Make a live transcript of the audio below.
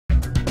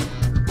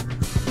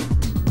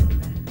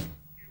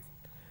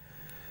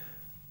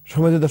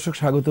সমাজ দর্শক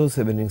স্বাগত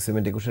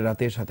 7-7-21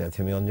 রাতের সাথে আছে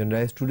আমি অঞ্জন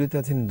রায়। স্টুডিওতে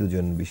আছেন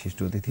দুজন বিশিষ্ট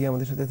অতিথি।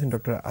 আমাদের সাথে আছেন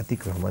ডক্টর আতিক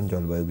রহমান,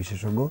 জলবায়ু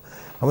বিশেষজ্ঞ।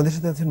 আমাদের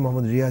সাথে আছেন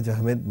মোহাম্মদ রিয়াজ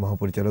আহমেদ,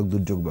 মহাপরিচালক,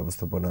 দুর্যোগ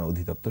ব্যবস্থাপনা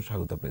অধিদপ্তর।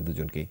 স্বাগত আপনাদের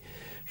দুজনকেই।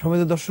 সমাজ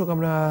দর্শক,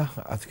 আমরা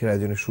আজকের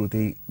আয়োজনের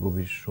শুরুতেই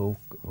গভীর শোক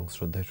এবং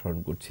শ্রদ্ধায় স্মরণ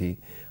করছি।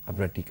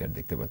 আপনারা টিকার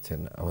দেখতে পাচ্ছেন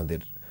আমাদের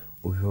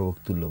অভিভাবক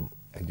তুল্য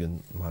একজন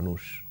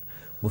মানুষ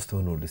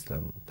মুস্তফা নুরুল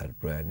ইসলাম, তার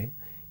প্রয়াণে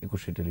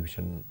 21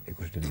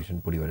 টেলিভিশন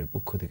পরিবারের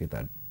পক্ষ থেকে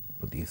তার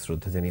প্রতি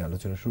শ্রদ্ধা জানিয়ে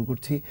আলোচনা শুরু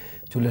করছি।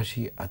 চলে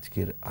আসি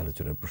আজকের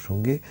আলোচনার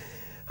প্রসঙ্গে।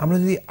 আমরা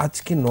যদি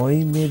আজকে 9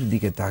 মের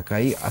দিকে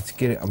তাকাই,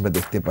 আজকে আমরা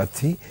দেখতে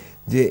পাচ্ছি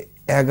যে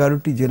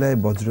 11টি জেলায়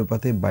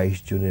বজ্রপাতে 22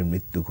 জনের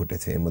মৃত্যু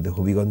ঘটেছে। এর মধ্যে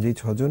হবিগঞ্জেই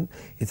 6 জন,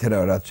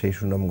 এছাড়াও রাজশাহী,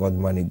 সুনামগঞ্জ,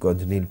 মানিকগঞ্জ,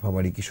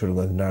 নীলফামারী,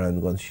 কিশোরগঞ্জ,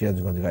 নারায়ণগঞ্জ,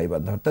 সিরাজগঞ্জ,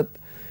 গাইবান্ধা, অর্থাৎ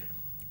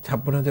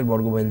 56,000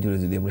 বর্গমাইল জুড়ে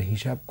যদি আমরা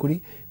হিসাব করি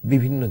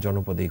বিভিন্ন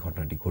জনপদে এই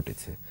ঘটনাটি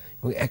ঘটেছে।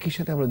 এবং একই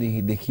সাথে আমরা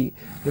দেখি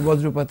যে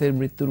বজ্রপাতের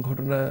মৃত্যুর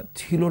ঘটনা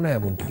ছিল না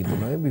এমনটি কিন্তু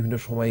নয়, বিভিন্ন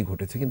সময়ই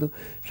ঘটেছে, কিন্তু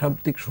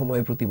সাম্প্রতিক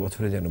সময়ে প্রতি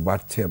বছরে যেন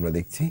বাড়ছে আমরা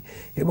দেখছি।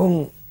 এবং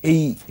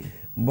এই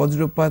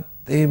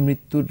বজ্রপাতে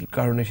মৃত্যুর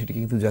কারণে সেটিকে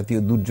কিন্তু জাতীয়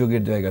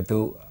দুর্যোগের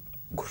জায়গাতেও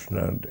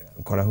ঘোষণা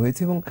করা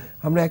হয়েছে। এবং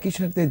আমরা একই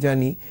সাথে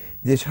জানি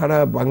যে সারা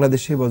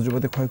বাংলাদেশে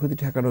বজ্রপাতে ক্ষয়ক্ষতি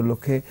ঠেকানোর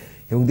লক্ষ্যে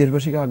এবং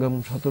দেশবাসীকে আগাম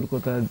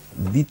সতর্কতা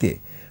দিতে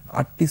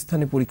 8টি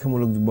স্থানে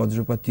পরীক্ষামূলক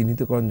বজ্রপাত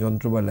চিহ্নিতকরণ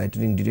যন্ত্র বা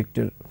লাইটনিং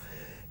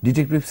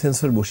ডিটেকটিভ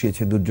সেন্সর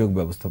বসিয়েছে দুর্যোগ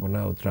ব্যবস্থাপনা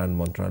ও ত্রাণ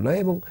মন্ত্রণালয়।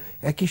 এবং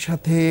একই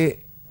সাথে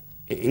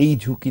এই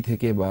ঝুঁকি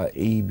থেকে বা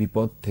এই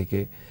বিপদ থেকে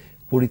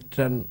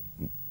পরিত্রাণ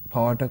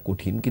পাওয়াটা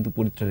কঠিন, কিন্তু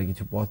পরিত্রাণের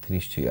কিছু পথ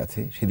নিশ্চয়ই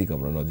আছে, সেদিকে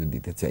আমরা নজর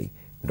দিতে চাই।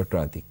 ডক্টর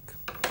আতিক,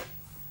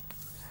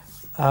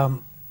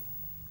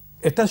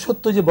 এটা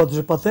সত্য যে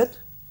বজ্রপাতের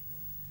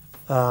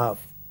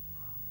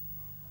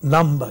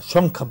নাম্বার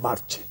সংখ্যা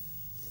বাড়ছে।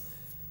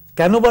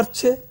 কেন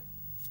বাড়ছে?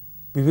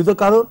 বিবিধ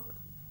কারণ,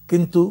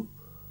 কিন্তু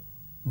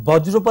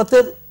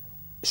বজ্রপাতের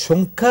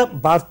সংখ্যা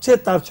বাড়ছে,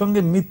 তার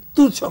সঙ্গে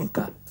মৃত্যুর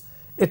সংখ্যা,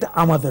 এটা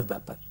আমাদের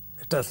ব্যাপার,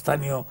 এটা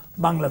স্থানীয়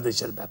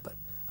বাংলাদেশের ব্যাপার,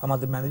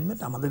 আমাদের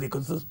ম্যানেজমেন্ট, আমাদের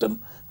ইকোসিস্টেম,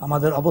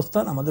 আমাদের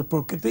অবস্থান, আমাদের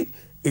প্রকৃতি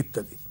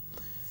ইত্যাদি।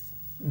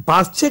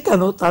 বাড়ছে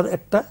কেন তার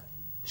একটা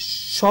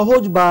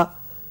সহজ বা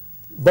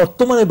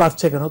বর্তমানে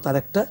বাড়ছে কেন তার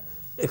একটা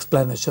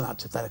এক্সপ্লেনেশন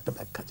আছে, তার একটা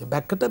ব্যাখ্যা আছে।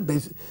 ব্যাখ্যাটা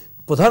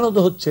প্রধানত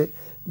হচ্ছে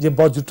যে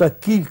বজ্রটা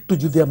কি একটু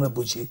যদি আমরা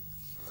বুঝি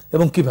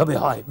এবং কিভাবে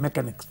হয়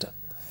মেকানিক্সটা।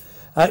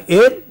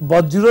 এর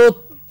বজ্র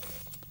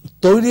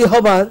তৈরি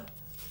হবার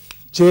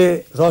যে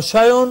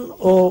রসায়ন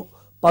ও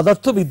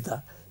পদার্থবিদ্যা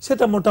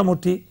সেটা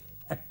মোটামুটি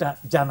একটা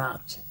জানা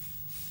আছে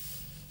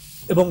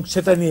এবং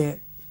সেটা নিয়ে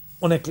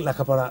অনেক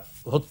লেখাপড়া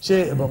হচ্ছে।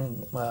 এবং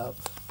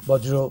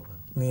বজ্র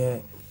নিয়ে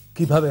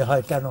কিভাবে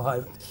হয়, কেন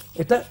হয়,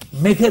 এটা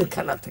মেঘের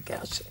খেলা থেকে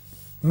আসে।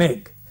 মেঘ,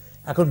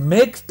 এখন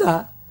মেঘটা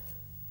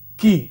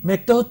কি?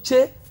 মেঘটা হচ্ছে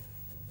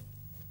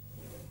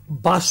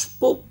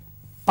বাষ্প,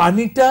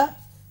 পানিটা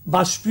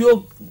বাষ্পীয়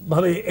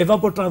ভাবে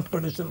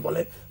এভাপোট্রান্সপিরেশন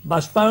বলে,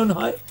 বাষ্পায়ন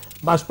হয়।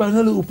 বাষ্পায়ন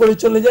হলে উপরে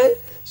চলে যায়,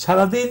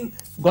 সারাদিন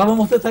গরম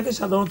হতে থাকে,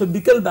 সাধারণত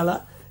বিকেল বেলা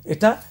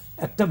এটা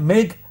একটা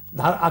মেঘ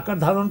আকার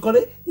ধারণ করে,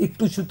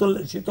 একটু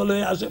শীতল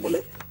হয়ে আসে বলে,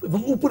 এবং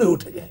উপরে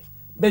উঠে যায়,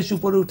 বেশ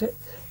উপরে উঠে।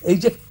 এই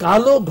যে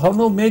কালো ঘন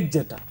মেঘ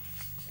যেটা,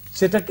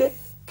 সেটাকে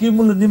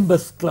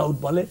কিউমুলোনিম্বাস ক্লাউড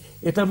বলে।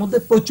 এটার মধ্যে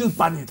প্রচুর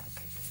পানি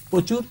থাকে,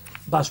 প্রচুর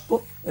বাষ্প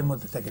এর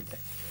মধ্যে থেকে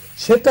যায়।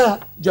 সেটা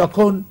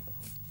যখন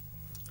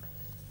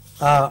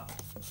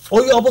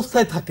ওই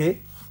অবস্থায় থাকে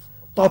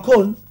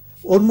তখন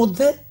ওর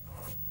মধ্যে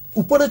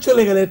উপরে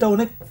চলে গেলে এটা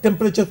অনেক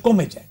টেম্পারেচার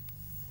কমে যায়,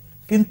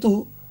 কিন্তু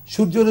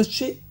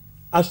সূর্যরশ্মি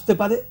আসতে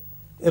পারে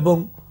এবং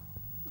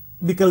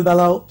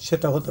বিকেলবেলাও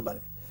সেটা হতে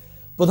পারে।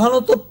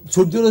 প্রধানত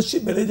সূর্যরশ্মি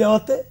বেড়ে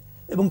যাওয়াতে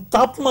এবং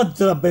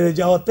তাপমাত্রা বেড়ে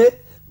যাওয়াতে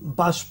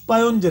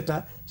বাষ্পায়ন যেটা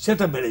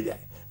সেটা বেড়ে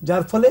যায়,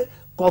 যার ফলে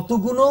কত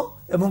গুণ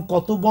এবং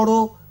কত বড়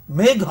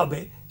মেঘ হবে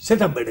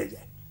সেটা বেড়ে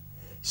যায়।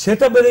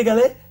 সেটা বেড়ে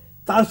গেলে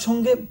তার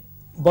সঙ্গে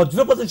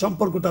বজ্রপাতের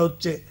সম্পর্কটা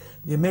হচ্ছে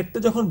যে মেঘটা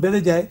যখন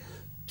বেড়ে যায়,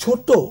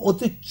 ছোট,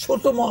 অতি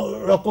ছোট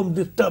রকম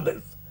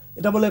ডিস্টারবেন্স,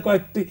 এটা বলে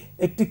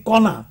একটি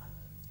কণা,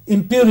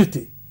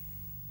 ইম্পিউরিটি,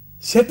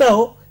 সেটাও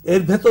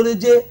এর ভেতরে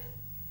যে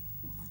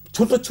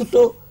ছোট ছোট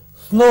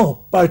স্নো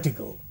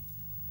পার্টিকেল,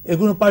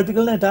 এগুলো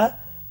পার্টিকেল না, এটা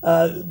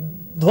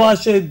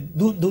ধোঁয়াশে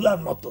ধুলার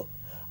মতো,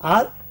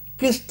 আর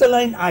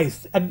ক্রিস্টালাইন আইস,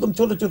 একদম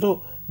ছোট ছোট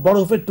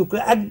বরফের টুকরা,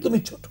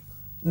 একদমই ছোট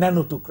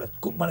ন্যানো টুকরা,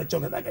 খুব মানে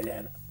চোখে দেখা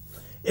যায় না।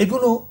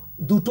 এগুলো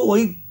দুটো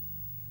ওই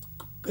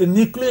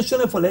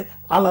নিউক্লিয়েশনের ফলে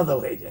আলাদা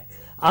হয়ে যায়।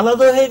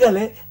 আলাদা হয়ে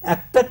গেলে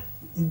একটা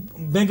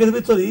মেঘের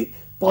ভিতরেই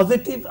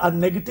পজিটিভ আর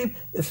নেগেটিভ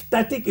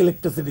স্ট্যাটিক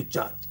ইলেকট্রিসিটি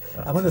চার্জ।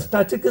 এখন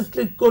স্ট্যাটিক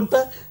ইলেকট্রিক কোনটা?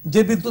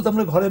 যে বিদ্যুৎ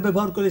আমরা ঘরে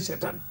ব্যবহার করি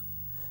সেটা না।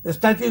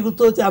 স্ট্যাটিক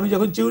বিদ্যুৎ হচ্ছে আমি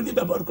যখন চিরুনি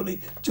ব্যবহার করি,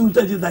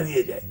 চুলটা যে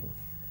দাঁড়িয়ে যায়।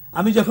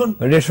 আমি যখন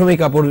রেশমি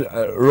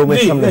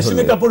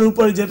কাপড়ের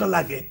উপরে যেটা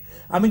লাগে,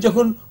 আমি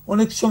যখন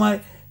অনেক সময়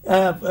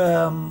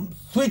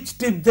সুইচ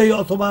টিপ দেই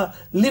অথবা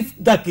লিফট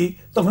ডাকি,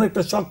 তখন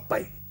একটা শক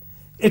পাই।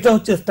 এটা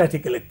হচ্ছে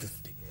স্ট্যাটিক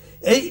ইলেকট্রিসিটি।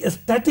 এই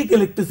স্ট্যাটিক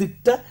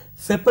ইলেকট্রিসিটিটা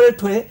সেপারেট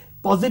হয়ে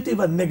পজিটিভ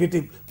আর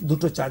নেগেটিভ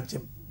দুটো চার্জে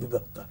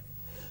বিভক্ত হয়।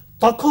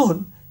 তখন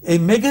এই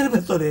মেঘের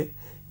ভেতরে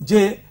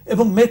যে,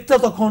 এবং মেঘটা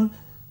তখন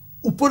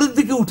উপরের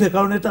দিকে উঠে,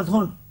 কারণ এটা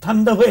তখন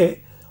ঠান্ডা হয়ে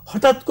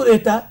হঠাৎ করে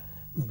এটা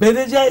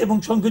বেড়ে যায় এবং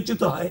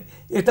সংকুচিত হয়,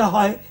 এটা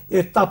হয়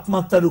এর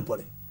তাপমাত্রার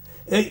উপরে।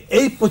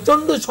 এই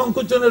প্রচন্ড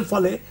সংকোচনের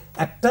ফলে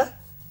একটা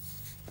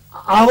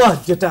আওয়াজ,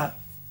 যেটা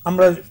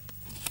আমরা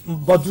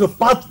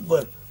বজ্রপাত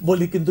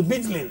বলি, কিন্তু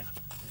বিজলি না।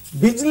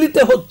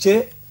 বিজলিটা হচ্ছে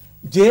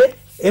যে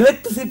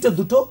ইলেকট্রিসিটি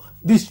দুটো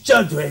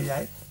ডিসচার্জ হয়ে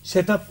যায়,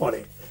 সেটা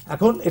পড়ে।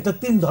 এখন এটা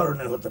 3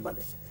 ধরনের হতে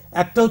পারে।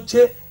 একটা হচ্ছে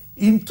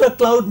ইন্ট্রা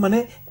ক্লাউড, মানে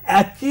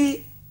একই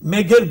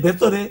মেঘের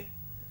ভেতরে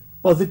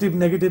পজিটিভ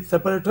নেগেটিভ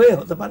সেপারেট হয়ে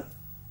হতে পারে।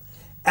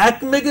 এক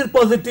মেঘের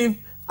পজিটিভ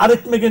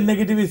আরেক মেঘের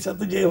নেগেটিভের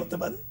সাথে যে হতে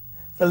পারে,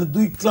 তাহলে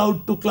 2 ক্লাউড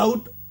টু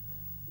ক্লাউড,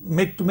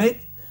 মেঘ টু মেঘ।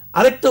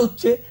 আরেকটা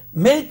হচ্ছে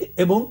মেঘ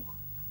এবং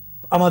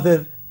আমাদের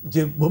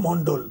যে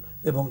ভূমণ্ডল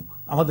এবং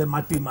আমাদের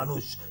মাটি,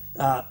 মানুষ,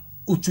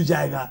 উঁচু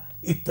জায়গা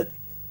ইত্যাদি,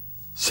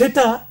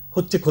 সেটা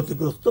হচ্ছে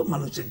ক্ষতিগ্রস্ত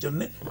মানুষের জন্য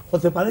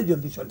হতে পারে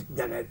যদি সঠিক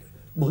জায়গায়,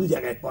 ভুল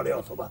জায়গায় পড়ে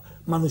অথবা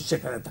মানুষ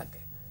সেখানে থাকে।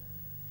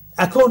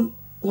 এখন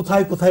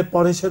কোথায় কোথায়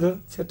পড়ে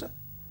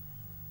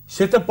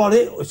সেটা পড়ে,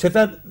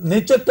 সেটার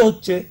নেচারটা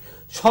হচ্ছে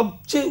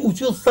সবচেয়ে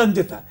উঁচু স্থান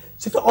যেটা,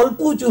 সেটা অল্প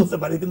উঁচু হতে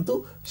পারে, কিন্তু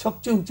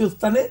সবচেয়ে উঁচু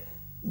স্থানে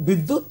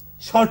বিদ্যুৎ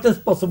শর্টেস্ট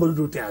পসিবল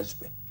রুটে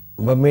আসবে।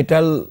 বা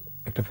মেটাল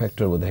একটা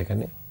ফ্যাক্টর বোধহয়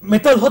এখানে,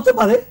 মেটাল হতে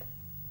পারে,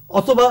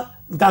 অথবা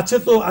গাছে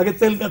তো আগে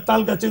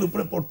তাল গাছের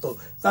উপরে পড়তো,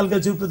 তাল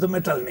গাছের উপরে তো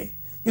মেটাল নেই,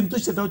 কিন্তু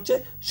সেটা হচ্ছে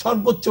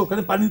সর্বোচ্চ,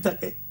 ওখানে পানি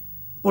থাকে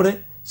পড়ে,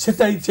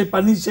 সেটাই সে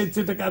পানি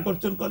সেটাকে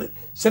আকর্ষণ করে,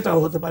 সেটাও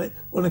হতে পারে।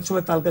 অনেক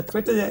সময় তাল গাছ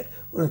ফেটে যায়,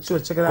 অনেক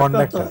সময় সেখানে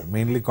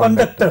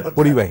কন্ডাক্টর,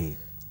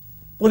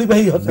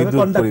 পরিবাহী হতে হবে,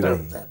 কন্ডাক্টর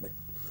হতে হবে।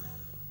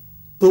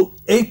 তো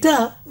এইটা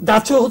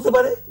গাছও হতে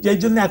পারে, যেই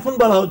জন্য এখন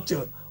বলা হচ্ছে,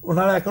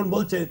 ওনারা এখন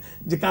বলছেন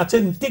যে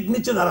গাছের ঠিক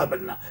নিচে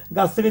দাঁড়াবেন না,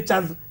 গাছ থেকে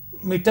 4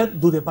 মিটার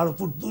দূরে, 12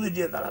 ফুট দূরে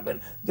গিয়ে দাঁড়াবেন,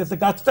 যাতে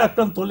গাছটা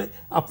আক্রান্ত হলে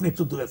আপনি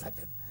একটু দূরে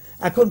থাকেন।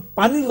 এখন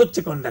পানি হচ্ছে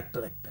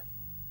কন্ডাক্টর একটা,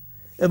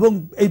 এবং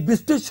এই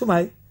বৃষ্টির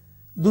সময়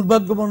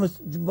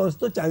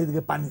দুর্ভাগ্যবশত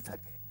চারিদিকে পানি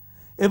থাকে,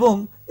 এবং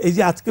এই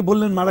যে আজকে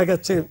বললেন মারা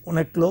গেছে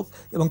অনেক লোক,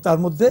 এবং তার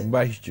মধ্যে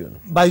 22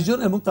 জন,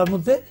 এবং তার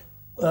মধ্যে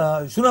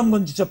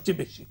সুনামগঞ্জে সবচেয়ে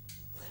বেশি।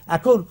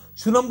 এখন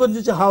সুনামগঞ্জ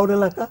হচ্ছে হাওড়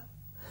এলাকা,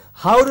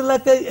 হাওড়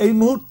এলাকায় এই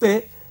মুহূর্তে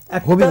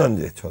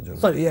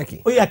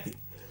ওই একই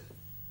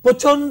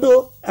প্রচন্ড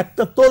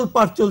একটা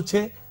তোলপাড় চলছে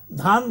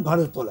ধান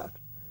ঘরে তোলার,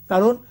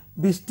 কারণ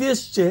বৃষ্টি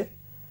এসছে,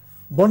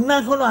 বন্যা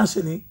এখনো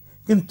আসেনি,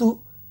 কিন্তু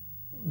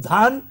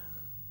ধান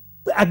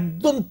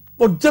একদম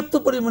পর্যাপ্ত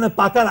পরিমাণে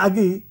পাকার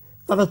আগেই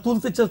তারা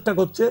তুলতে চেষ্টা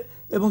করছে,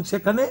 এবং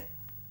সেখানে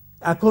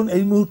এখন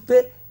এই মুহূর্তে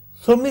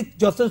শ্রমিক,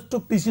 যথেষ্ট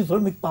কৃষি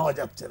শ্রমিক পাওয়া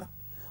যাচ্ছে না।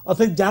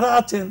 অর্থাৎ যারা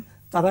আছেন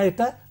তারা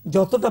এটা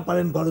যতটা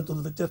পারেন ঘরে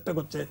তুলতে চেষ্টা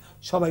করছে,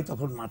 সবাই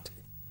তখন মাঠে।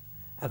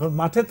 এখন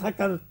মাঠে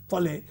থাকার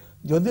ফলে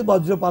যদি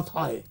বজ্রপাত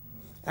হয়,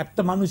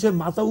 একটা মানুষের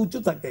মাথা উঁচু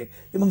থাকে,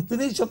 এবং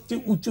তিনি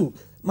সবচেয়ে উঁচু,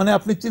 মানে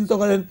আপনি চিন্তা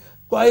করেন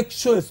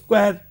কয়েকশো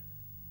স্কোয়ার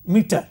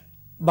মিটার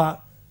বা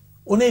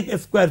অনেক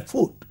স্কোয়ার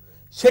ফুট,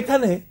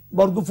 সেখানে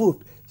বর্গফুট,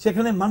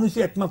 সেখানে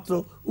মানুষই একমাত্র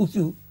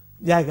উঁচু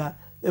জায়গা,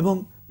 এবং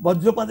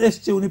বজ্রপাত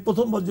এসছে, উনি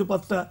প্রথম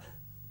বজ্রপাতটা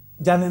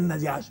জানেন না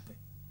যে আসবে,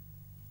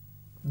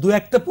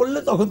 2-1টা পড়লে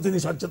তখন তিনি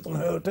সচেতন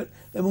হয়ে ওঠেন,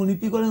 এবং উনি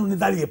কি করেন, উনি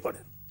দাঁড়িয়ে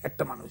পড়েন।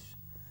 একটা মানুষ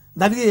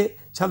দাঁড়িয়ে,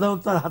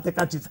 সাধারণত তার হাতে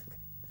কাঁচি থাকে,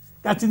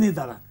 কাঁচি নিয়ে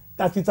দাঁড়ান,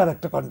 কাঁচি তার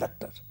একটা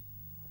কন্ডাক্টর,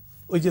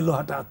 ওই যে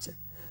লোহাটা আছে।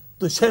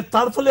 তো সে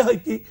তার ফলে হয়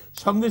কি,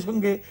 সঙ্গে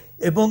সঙ্গে,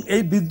 এবং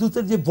এই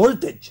বিদ্যুতের যে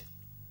ভোল্টেজ,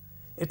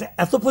 এটা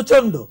এত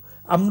প্রচন্ড,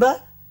 আমরা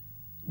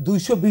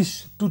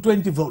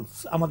 220-220 ভোল্টস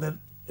আমাদের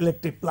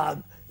ইলেকট্রিক প্লাগ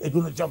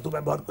এগুলো যত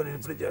ব্যবহার করে,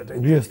 রেফ্রিজারেটর,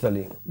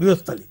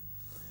 গৃহস্থালী,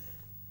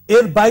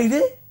 এর বাইরে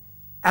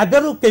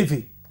 11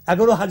 কেভি,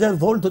 11,000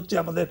 ভোল্ট হচ্ছে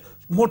আমাদের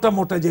মোটা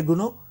মোটা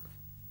যেগুলো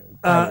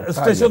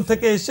স্টেশন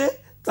থেকে এসে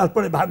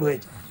তারপরে ভাগ হয়ে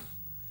যায়।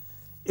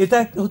 এটা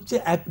হচ্ছে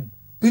 1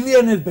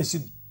 বিলিয়নের বেশি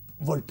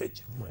ভোল্টেজ,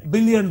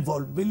 বিলিয়ন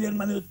ভোল্ট, বিলিয়ন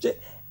মানে হচ্ছে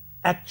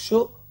 100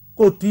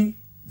 কোটি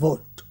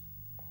ভোল্ট,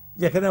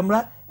 যেখানে আমরা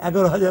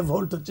 11,000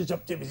 ভোল্ট হচ্ছে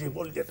সবচেয়ে বেশি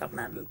ভোল্ট যেটা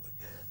আমরা হ্যান্ডেল করি।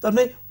 তার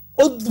মানে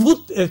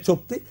অদ্ভুত এর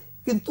শক্তি,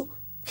 কিন্তু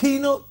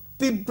ক্ষীণ,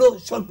 তীব্র,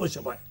 স্বল্প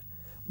সময়।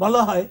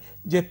 বলা হয়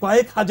যে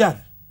কয়েক হাজার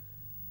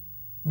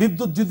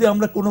বিদ্যুৎ যদি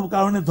আমরা কোনো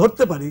কারণে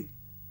ধরতে পারি,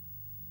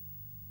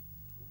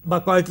 বা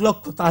কয়েক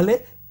লক্ষ, তাহলে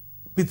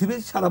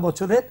পৃথিবীর সারা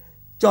বছরের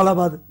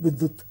চলাবার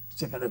বিদ্যুৎ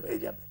সেখানে হয়ে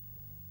যাবে।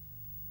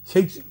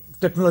 সেই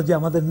টেকনোলজি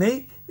আমাদের নেই,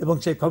 এবং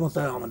সেই ক্ষমতা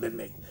আমাদের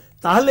নেই।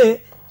 তাহলে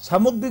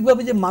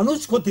সামগ্রিকভাবে যে মানুষ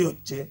ক্ষতি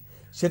হচ্ছে,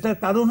 সেটার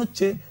কারণ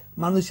হচ্ছে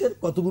মানুষের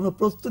কতগুলো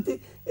প্রস্তুতি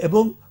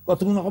এবং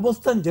কতগুলো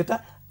অবস্থান, যেটা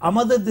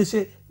আমাদের দেশে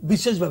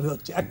বিশেষভাবে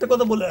হচ্ছে। একটা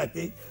কথা বলে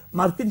রাখি,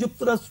 মার্কিন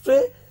যুক্তরাষ্ট্রে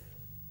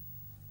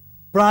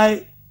প্রায়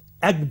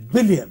 1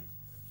 বিলিয়ন,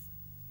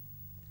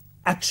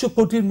 100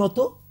 কোটির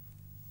মতো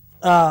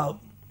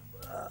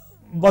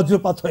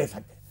বজ্রপাত হয়ে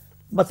থাকে,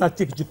 বা তার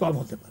চেয়ে কিছু কম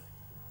হতে পারে,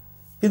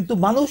 কিন্তু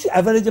মানুষ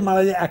অ্যাভারেজে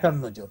মারা যায়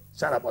 51 জন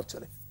সারা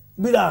বছরে।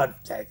 বিরাট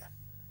জায়গা,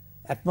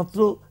 একমাত্র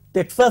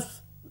টেক্সাস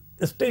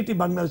স্টেটই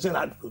বাংলাদেশের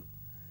 8 গুণ,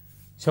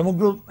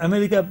 সমগ্র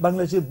আমেরিকা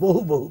বাংলাদেশের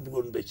বহু বহু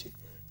গুণ বেশি,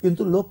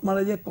 কিন্তু লোক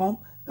মারা যায় কম,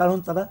 কারণ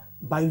তারা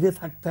বাইরে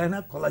থাকতে হয় না,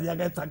 খোলা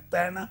জায়গায় থাকতে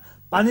হয় না,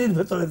 পানির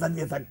ভেতরে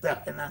দাঁড়িয়ে থাকতে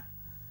হয় না,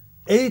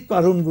 এই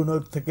কারণগুলো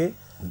থেকে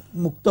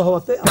মুক্ত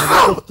হওয়াতে আমাদের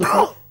প্রস্তুতি।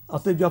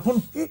 অতএব যখন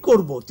কি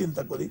করব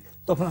চিন্তা করি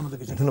তখন আমাদের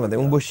কিছু। ধন্যবাদ।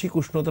 এবং বৈশ্বিক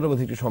উষ্ণতার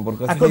মধ্যে একটি সম্পর্ক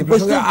আছে, এখন এই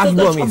প্রসঙ্গে বৈশ্বিক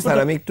আসবো আমি। উষ্ণতার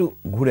স্যার, আমি একটু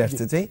ঘুরে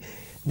আসতে চাই।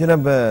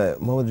 জনাব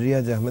মোহাম্মদ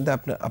রিয়াজ আহমেদ,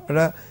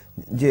 আপনারা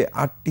যে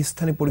 8টি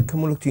স্থানে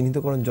পরীক্ষামূলক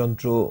চিহ্নিতকরণ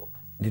যন্ত্র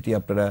যেটি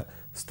আপনারা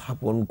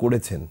স্থাপন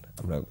করেছেন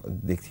আমরা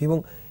দেখছি, এবং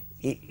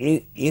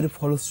এর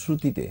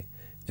ফলশ্রুতিতে,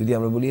 যদি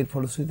আমরা বলি এর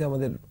ফলশ্রুতিতে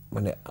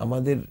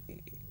আমাদের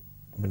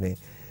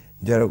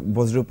যারা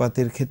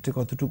বজ্রপাতের ক্ষেত্রে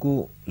কতটুকু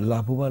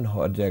লাভবান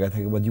হওয়ার জায়গা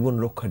থাকে বা জীবন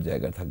রক্ষার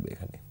জায়গা থাকবে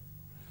এখানে?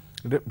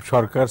 এটা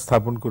সরকার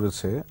স্থাপন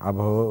করেছে,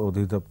 আবহাওয়া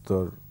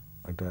অধিদপ্তর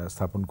এটা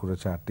স্থাপন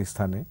করেছে 8টি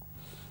স্থানে।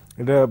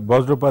 এটা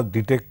বজ্রপাত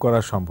ডিটেক্ট করা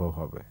সম্ভব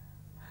হবে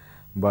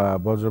বা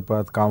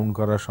বজ্রপাত কাউন্ট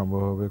করা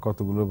সম্ভব হবে,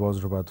 কতগুলো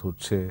বজ্রপাত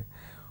হচ্ছে,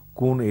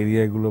 কোন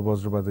এরিয়াগুলো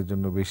বজ্রপাতের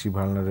জন্য বেশি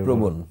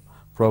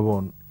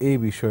প্রবণ, এই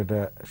বিষয়টা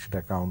সেটা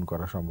কাউন্ট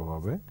করা সম্ভব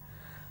হবে।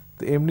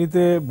 তো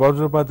এমনিতে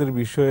বজ্রপাতের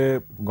বিষয়ে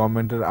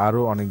গভর্নমেন্টের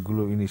আরো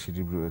অনেকগুলো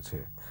ইনিশিয়েটিভ রয়েছে।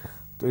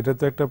 তো এটা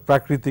তো একটা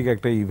প্রাকৃতিক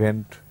একটা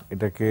ইভেন্ট,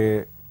 এটাকে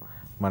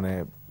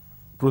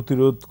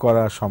প্রতিরোধ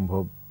করা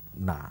সম্ভব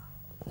না।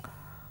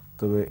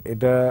 তবে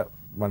এটা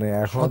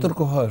এখন সতর্ক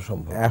হওয়া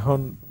সম্ভব। এখন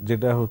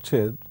যেটা হচ্ছে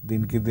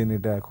দিনকে দিন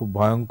এটা খুব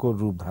ভয়ঙ্কর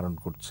রূপ ধারণ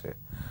করছে।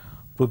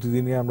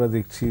 প্রতিদিনই আমরা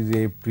দেখছি যে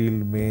এপ্রিল,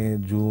 মে,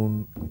 জুন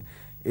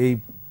এই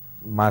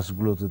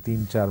মাসগুলোতে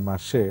 3-4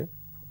 মাসে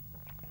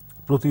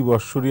প্রতি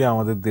বৎসরই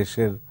আমাদের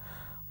দেশের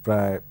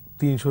প্রায়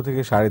 300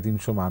 থেকে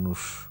 350 মানুষ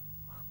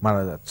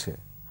মারা যাচ্ছে।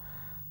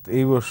 তো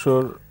এই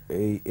বছর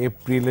এই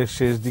এপ্রিলের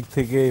শেষ দিক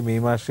থেকে মে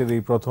মাসের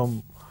এই প্রথম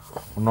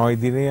 9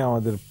 দিনে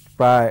আমাদের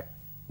প্রায়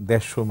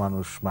 150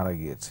 মানুষ মারা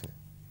গিয়েছে।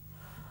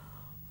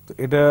 তো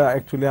এটা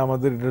অ্যাকচুয়ালি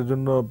আমাদের এটার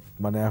জন্য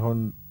এখন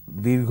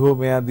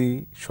দীর্ঘমেয়াদী,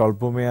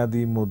 স্বল্প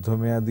মেয়াদী,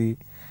 মধ্যমেয়াদী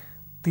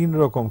 3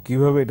 রকম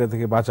কিভাবে এটা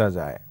থেকে বাঁচা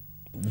যায়।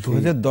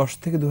 2010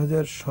 থেকে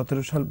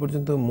 2017 সাল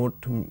পর্যন্ত মোট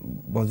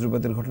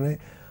বজ্রপাতের ঘটনায়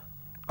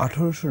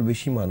 1800-র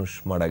বেশি মানুষ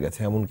মারা গেছে,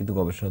 এমন কিন্তু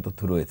গবেষণা তথ্য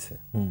রয়েছে।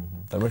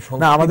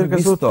 না, আমাদের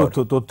কাছেও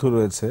তথ্য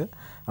রয়েছে,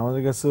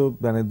 আমাদের কাছেও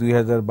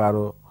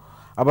 2012।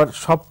 আবার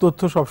সব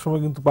তথ্য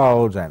সবসময় কিন্তু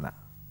পাওয়াও যায় না,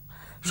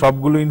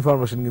 সবগুলো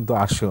ইনফরমেশন কিন্তু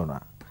আসেও না।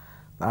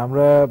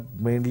 আমরা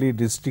মেইনলি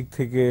ডিস্ট্রিক্ট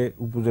থেকে,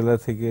 উপজেলা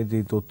থেকে যে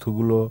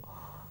তথ্যগুলো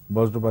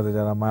বজ্রপাতে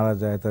যারা মারা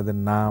যায় তাদের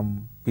নাম,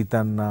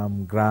 পিতার নাম,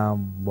 গ্রাম,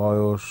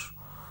 বয়স,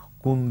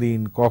 কোন দিন,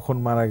 কখন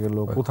মারা গেল,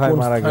 কোথায়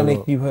মারা গেল,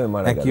 কিভাবে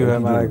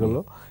মারা গেল,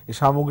 এই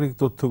সামগ্রিক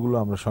তথ্যগুলো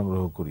আমরা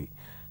সংগ্রহ করি।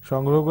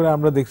 সংগ্রহ করে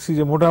আমরা দেখছি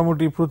যে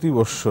মোটামুটি প্রতি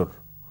বৎসর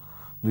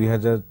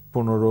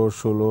 2015,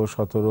 16,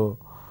 17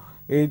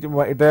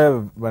 এটা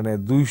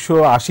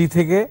 280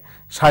 থেকে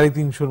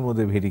 350-র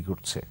মধ্যে ভেরি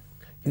করছে।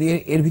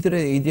 এর ভিতরে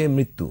এই যে এই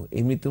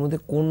মৃত্যুর মধ্যে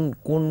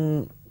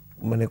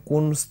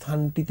কোন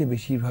স্থানটিতে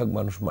বেশিরভাগ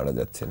মানুষ মারা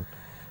যাচ্ছেন?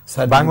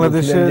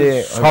 বাংলাদেশের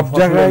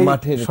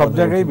সব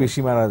জায়গায়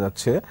বেশি মারা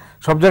যাচ্ছে,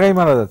 সব জায়গায়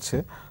মারা যাচ্ছে।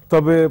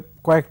 তবে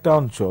কয়েকটা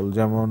অঞ্চল,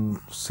 যেমন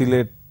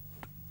সিলেট,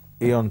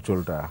 এই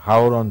অঞ্চলটা,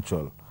 হাওর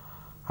অঞ্চল,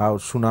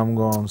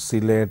 সুনামগঞ্জ,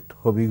 সিলেট,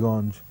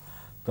 হবিগঞ্জ,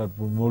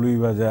 তারপর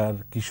মৌলভীবাজার,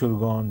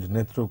 কিশোরগঞ্জ,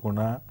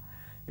 নেত্রকোনা,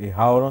 এই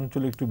হাওর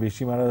অঞ্চলে একটু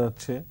বেশি মারা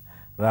যাচ্ছে।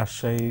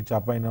 রাজশাহী,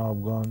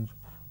 চাঁপাইনবাবগঞ্জ,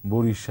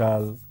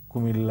 বরিশাল,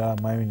 কুমিল্লা,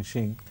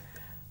 ময়মনসিংহ,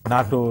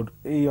 নাটোর,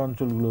 এই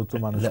অঞ্চলগুলো তো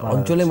মানুষ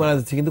অঞ্চলে মারা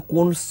যাচ্ছে, কিন্তু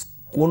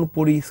কোন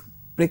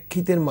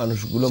পরিপ্রেক্ষিতের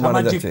মানুষগুলো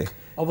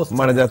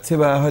মারা যাচ্ছে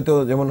বা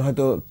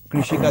হয়তো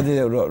কৃষিকাজে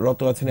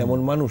রত আছেন এমন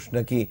মানুষ,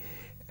 নাকি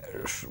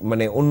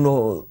অন্য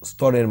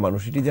স্তরের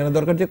মানুষ, এটি জানা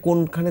দরকার যে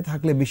কোনখানে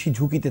থাকলে বেশি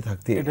ঝুঁকিতে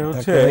থাকতে,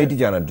 এটি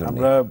জানার জন্য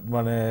আমরা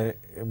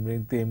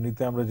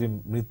এমনিতে আমরা যে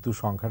মৃত্যু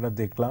সংখ্যাটা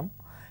দেখলাম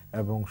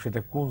এবং সেটা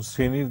কোন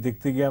শ্রেণীর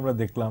দেখতে গিয়ে আমরা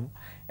দেখলাম,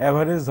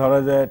 এভারেজ ধরা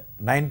যায়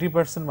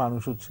 90%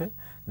 মানুষ হচ্ছে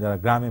যারা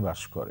গ্রামে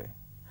বাস করে,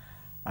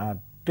 আর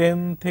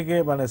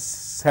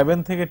 7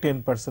 থেকে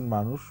 10%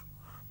 মানুষ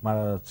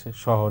মারা যাচ্ছে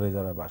শহরে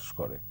যারা বাস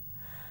করে।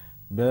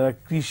 যারা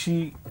কৃষি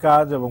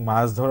কাজ এবং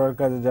মাছ ধরার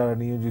কাজে যারা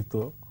নিয়োজিত,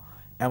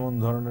 এমন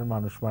ধরনের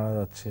মানুষ মারা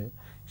যাচ্ছে।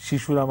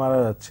 শিশুরা মারা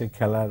যাচ্ছে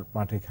খেলার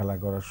মাঠে খেলা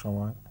করার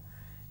সময়,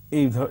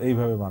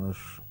 এইভাবে মানুষ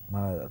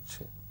মারা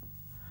যাচ্ছে।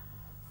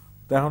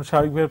 তো এখন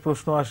স্বাভাবিকভাবে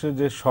প্রশ্ন আসে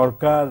যে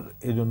সরকার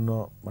এজন্য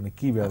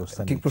কি ব্যবস্থা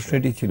নিচ্ছে? ঠিক প্রশ্ন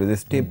এটি ছিল যে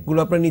স্টেপগুলো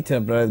আপনারা নিচ্ছেন,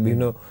 আপনারা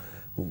বিভিন্ন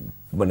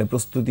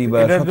প্রস্তুতি বা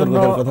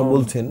সতর্কতার কথা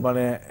বলছেন।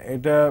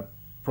 এটা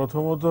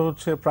প্রথমত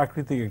হচ্ছে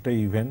প্রাকৃতিক একটা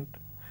ইভেন্ট,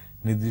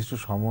 নির্দিষ্ট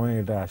সময়ে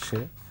এটা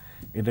আসে।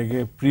 এটাকে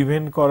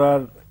প্রিভেন্ট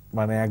করার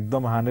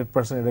একদম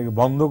 100% এটাকে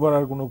বন্ধ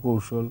করার কোনো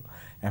কৌশল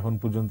এখন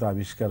পর্যন্ত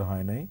আবিষ্কার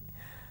হয় নাই।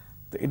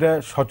 তো এটা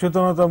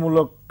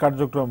সচেতনতামূলক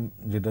কার্যক্রম,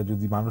 যেটা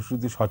মানুষ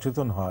যদি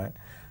সচেতন হয়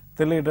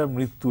তাহলে এটা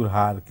মৃত্যুর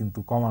হার কিন্তু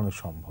কমানো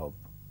সম্ভব।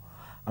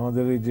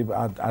 আমাদের এই যে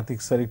আতিক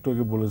স্যার একটু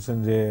আগে বলেছেন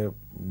যে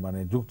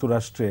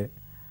যুক্তরাষ্ট্রে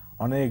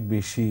অনেক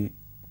বেশি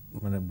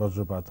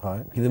বজ্রপাত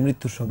হয়, কিন্তু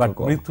মৃত্যুর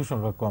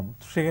সংখ্যা কম।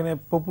 সেখানে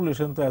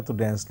পপুলেশন তো এত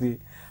ডেন্সলি,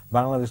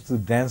 বাংলাদেশ তো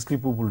ডেন্সলি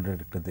পপুলেটেড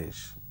একটা দেশ।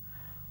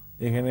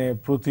 এখানে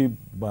প্রতি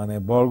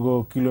বর্গ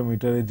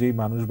কিলোমিটারে যেই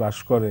মানুষ বাস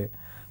করে,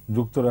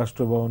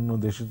 যুক্তরাষ্ট্র বা অন্য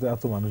দেশে তো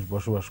এত মানুষ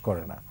বসবাস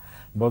করে না।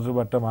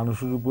 বজ্রপাতটা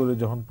মানুষের উপরে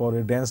যখন পরে,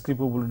 ডেন্সলি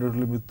পপুলেটেড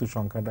হলে মৃত্যুর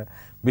সংখ্যাটা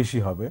বেশি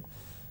হবে।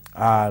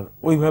 আর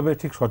ওইভাবে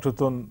ঠিক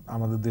সচেতন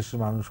আমাদের দেশের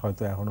মানুষ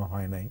হয়তো এখনো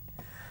হয় নাই।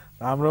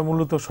 আমরা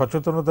মূলত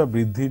সচেতনতা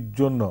বৃদ্ধির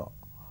জন্য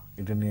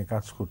এটা নিয়ে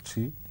কাজ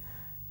করছি।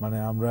 মানে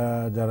আমরা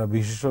যারা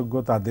বিশেষজ্ঞ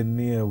তাদের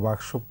নিয়ে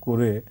ওয়ার্কশপ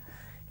করে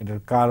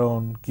এটার কারণ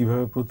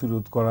কিভাবে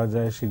প্রতিরোধ করা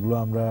যায় সেগুলো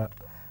আমরা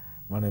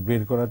মানে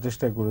বের করার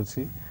চেষ্টা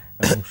করেছি,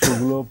 এবং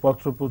সেগুলো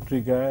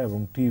পত্রপত্রিকা এবং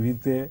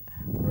টিভিতে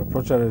আমরা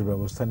প্রচারের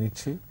ব্যবস্থা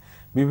নিচ্ছি।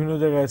 বিভিন্ন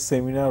জায়গায়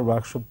সেমিনার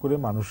ওয়ার্কশপ করে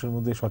মানুষের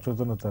মধ্যে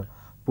সচেতনতা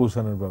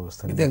পৌঁছানোর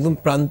ব্যবস্থা। কিন্তু একদম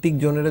প্রান্তিক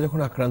জনেরা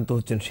যখন আক্রান্ত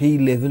হচ্ছেন সেই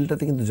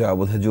লেভেলটাতে কিন্তু যাওয়া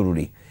বোধহয়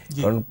জরুরি,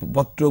 কারণ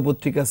পত্র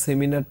পত্রিকা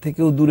সেমিনার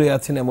থেকেও দূরে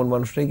আছেন এমন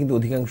মানুষরাই কিন্তু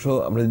অধিকাংশ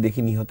আমরা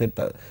দেখি নিহতের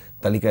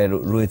তালিকায়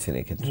রয়েছেন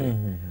এক্ষেত্রে।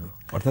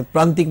 অর্থাৎ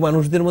প্রান্তিক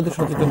মানুষদের মধ্যে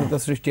সচেতনতা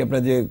সৃষ্টি,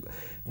 আপনারা যে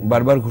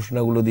বারবার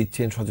ঘোষণাগুলো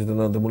দিচ্ছেন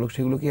সচেতনতামূলক,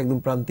 সেগুলো কি একদম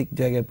প্রান্তিক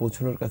জায়গায়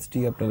পৌঁছানোর কাজটি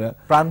আপনারা?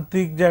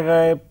 প্রান্তিক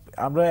জায়গায়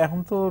আমরা এখন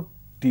তো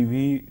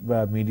টিভি বা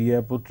মিডিয়া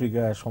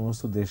পত্রিকা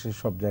সমস্ত দেশের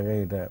সব জায়গায়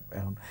এটা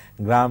এখন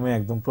গ্রামে,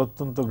 একদম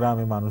প্রত্যন্ত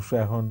গ্রামে মানুষরা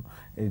এখন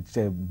এই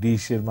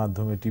ডিশের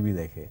মাধ্যমে টিভি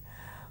দেখে,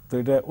 তো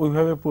এটা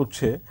ওইভাবে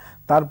পড়ছে।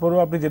 তারপরেও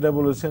আপনি যেটা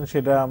বলেছেন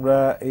সেটা আমরা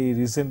এই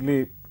রিসেন্টলি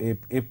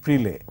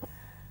এপ্রিলে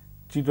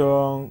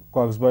চিটং,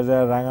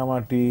 কক্সবাজার,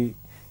 রাঙামাটি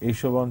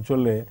এইসব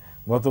অঞ্চলে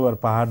গতবার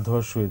পাহাড়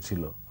ধস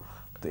হয়েছিল।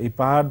 তো এই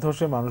পাহাড়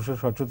ধসে মানুষের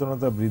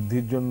সচেতনতা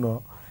বৃদ্ধির জন্য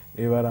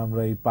এবার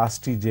আমরা এই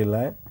 5টি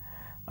জেলায়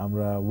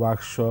আমরা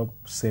ওয়ার্কশপ,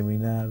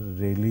 সেমিনার,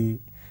 র্যালি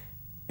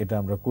এটা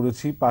আমরা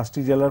করেছি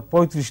 5টি জেলার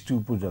 35টি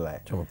উপজেলায়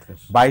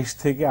 22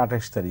 থেকে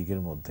 28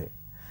 তারিখের মধ্যে।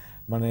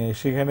 মানে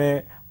সেখানে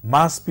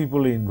মাস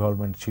পিপলের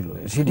ইনভলভমেন্ট ছিল,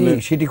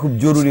 সেটি খুব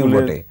জরুরি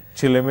বটে।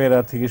 ছেলেমেয়েরা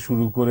থেকে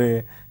শুরু করে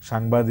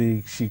সাংবাদিক,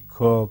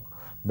 শিক্ষক,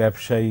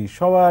 ব্যবসায়ী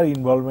সবার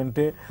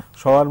ইনভলভমেন্টে,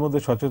 সবার মধ্যে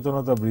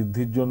সচেতনতা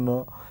বৃদ্ধির জন্য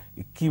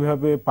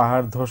কিভাবে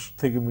পাহাড় ধস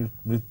থেকে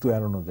মৃত্যু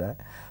এড়ানো যায়।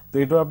 তো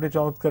এটাও আপনি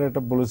চমৎকার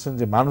এটা বলেছেন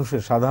যে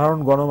মানুষের, সাধারণ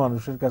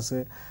গণমানুষের কাছে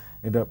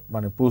এটা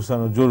মানে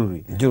পৌঁছানো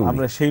জরুরি।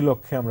 আমরা সেই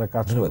লক্ষ্যে আমরা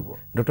কাজ করব।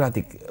 ডক্টর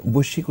আতিক,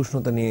 বৈশ্বিক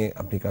উষ্ণতা নিয়ে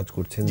আপনি কাজ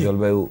করছেন,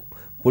 জলবায়ু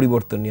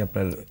পরিবর্তন নিয়ে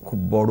আপনার খুব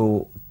বড়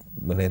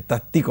মানে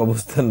তাত্ত্বিক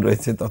অবস্থান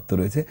রয়েছে, তত্ত্ব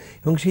রয়েছে,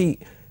 এবং সেই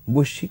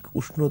বৈশ্বিক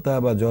উষ্ণতা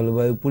বা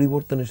জলবায়ু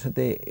পরিবর্তনের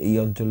সাথে এই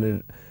অঞ্চলের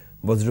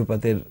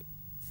বজ্রপাতের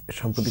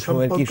সাম্প্রতিক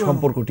সময়ের কি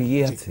সম্পর্কটি কি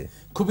আছে?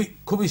 খুবই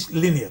খুবই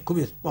লিনিয়ার,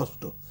 খুবই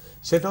স্পষ্ট।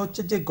 সেটা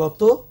হচ্ছে যে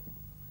গত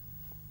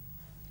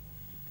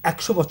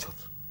 100 বছর,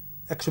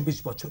 120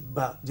 বছর,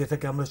 বা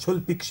যেটাকে আমরা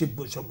শৈল্পিক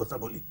সভ্যতা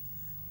বলি,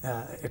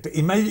 একটা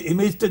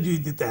ইমেজটা যদি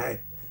দিতে হয়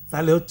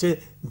তাহলে হচ্ছে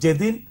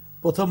যেদিন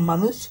প্রথম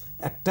মানুষ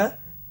একটা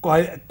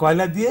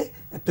কয়লা দিয়ে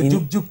একটা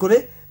যুগ করে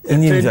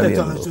ট্রেনটা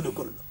চলা শুরু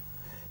করলো,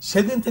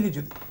 সেদিন থেকে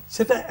যদি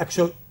সেটা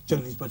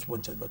 140 বছর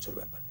 50 বছর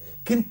ব্যাপার,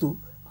 কিন্তু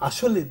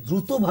আসলে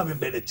দ্রুতভাবে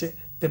বেড়েছে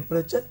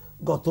টেম্পারেচার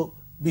গত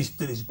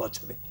 20-30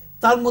 বছরে,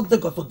 তার মধ্যে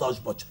গত 10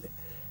 বছরে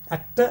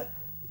একটা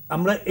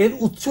আমরা এর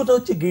উৎসটা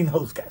হচ্ছে গ্রিন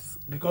হাউস গ্যাস,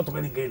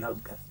 কতখানি গ্রিন হাউস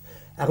গ্যাস।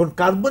 এখন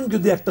কার্বন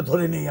যদি একটা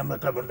ধরে নেই আমরা,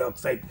 কার্বন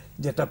ডাইঅক্সাইড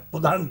যেটা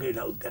প্রধান গ্রিন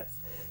হাউস গ্যাস,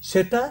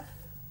 সেটা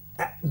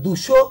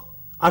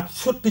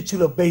 268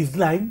 ছিল বেস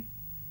লাইন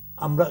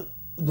আমরা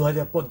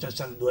 2050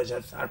 সাল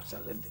 2060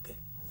 সালের দিকে।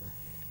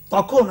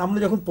 তখন আমরা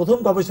যখন প্রথম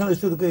গবেষণা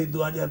শুরু করি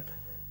 2072,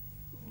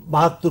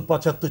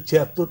 75,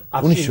 76,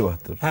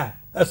 1972, হ্যাঁ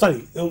সরি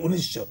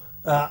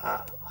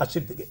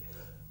 1980 থেকে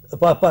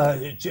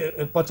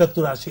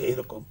 75, 80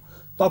 এইরকম,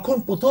 তখন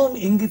প্রথম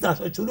ইঙ্গিত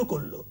আসা শুরু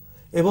করলো,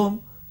 এবং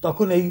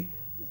তখন এই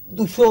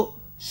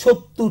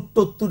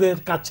 270-73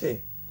 কাছে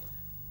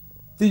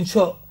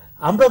 300,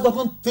 আমরা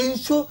তখন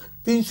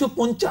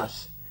 300-350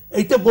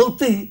 এইটা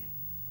বলতেই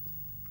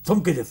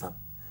থমকে যেতাম।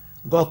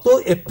 গত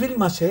এপ্রিল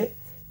মাসে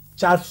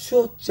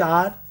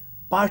 404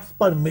 পার্টস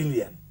পার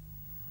মিলিয়ন,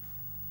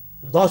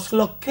 10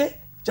 লক্ষে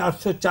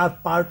 404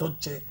 পার্ট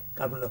হচ্ছে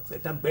কার্বন ডাইঅক্সাইড,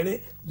 এটা বেড়ে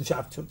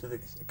 268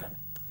 থেকে সেখানে।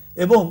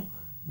 এবং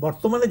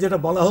বর্তমানে যেটা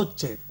বলা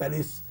হচ্ছে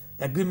প্যারিস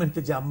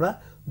এগ্রিমেন্টে যে আমরা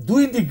 2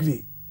 ডিগ্রি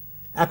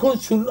এখন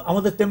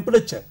আমাদের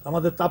টেম্পারেচার,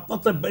 আমাদের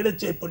তাপমাত্রা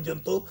বেড়েছে এ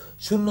পর্যন্ত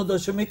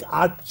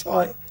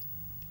 0.86,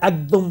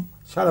 একদম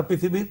সারা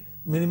পৃথিবীর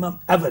মিনিমাম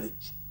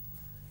অ্যাভারেজ।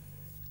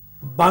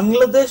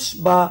 বাংলাদেশ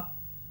বা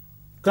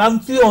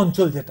ক্রান্তীয়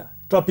অঞ্চল যেটা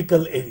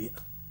ট্রপিক্যাল এরিয়া,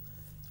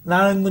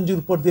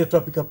 নারায়ণগঞ্জের উপর দিয়ে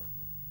ট্রপিক্যাল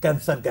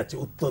ক্যান্সার গেছে,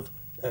 উত্তর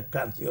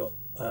ক্রান্তীয়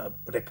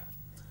রেখা,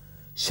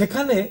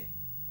 সেখানে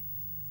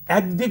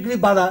 1 ডিগ্রি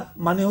বাড়া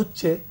মানে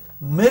হচ্ছে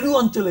মেরু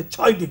অঞ্চলে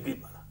 6 ডিগ্রি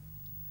বাড়া,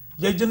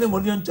 যেই জন্য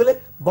মেরু অঞ্চলে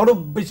বরফ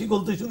বেশি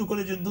গলতে শুরু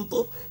করেছে দ্রুত,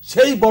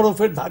 সেই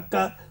বরফের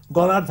ধাক্কা,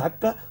 গলার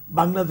ধাক্কা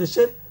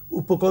বাংলাদেশের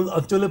উপকূল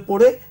অঞ্চলে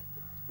পড়ে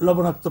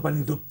লবণাক্ত পানি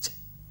ঢুকছে,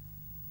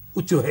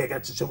 উঁচু হয়ে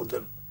গেছে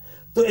সমুদ্রের।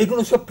 তো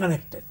এগুলো সব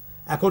কানেক্টেড।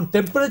 এখন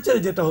টেম্পারেচারে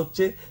যেটা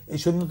হচ্ছে এই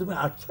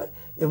 0.86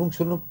 এবং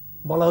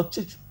বলা হচ্ছে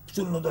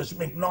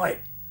 0.9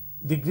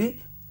 ডিগ্রি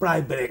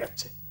প্রায় বেড়ে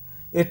গেছে।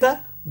 এটা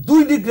 2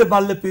 ডিগ্রি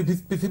বাড়লে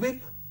পৃথিবীর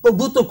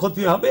প্রভূত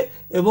ক্ষতি হবে,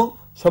 এবং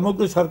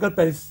সমগ্র সরকার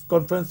প্যারিস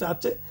কনফারেন্সে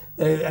আছে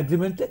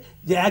এগ্রিমেন্টে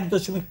যে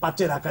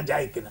 1.5 রাখা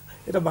যায় কিনা,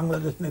 এটা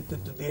বাংলাদেশ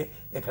নেতৃত্ব দিয়ে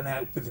এখানে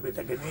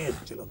পৃথিবীটাকে নিয়ে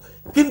এসেছিল।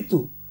 কিন্তু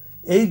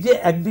এই যে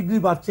 1 ডিগ্রি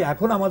বাড়ছে,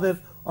 এখন আমাদের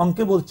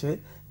অঙ্কে বলছে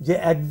যে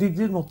 1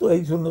 ডিগ্রির মতো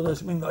এই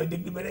 0.9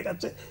 ডিগ্রি বেড়ে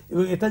গেছে,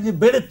 এবং এটা যে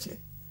বেড়েছে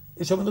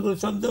এ সম্বন্ধে কোনো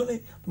সন্দেহ নেই,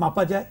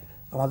 মাপা যায়।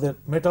 আমাদের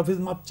মেট অফিস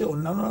মাপছে,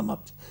 অন্যান্যরা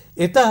মাপছে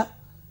এটা,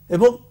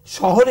 এবং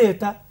শহরে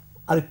এটা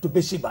আরেকটু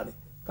বেশি বাড়ে,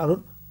 কারণ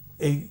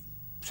এই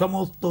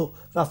সমস্ত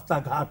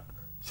রাস্তাঘাট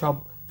সব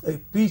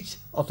পিচ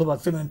অথবা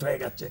সিমেন্ট হয়ে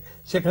গেছে,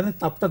 সেখানে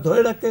তাপটা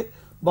ধরে রাখে।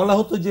 বলা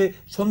হতো যে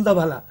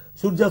সন্ধ্যাবেলা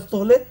সূর্যাস্ত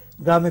হলে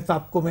গ্রামে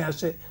তাপ কমে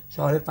আসে,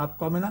 শহরে তাপ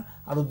কমে না,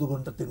 আরো 2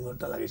 ঘন্টা 3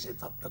 ঘন্টা লাগে সেই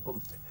তাপটা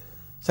কমতে।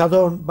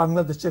 সাধারণ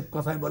বাংলাদেশের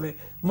কথায় বলে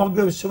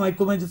মগরিবের সময়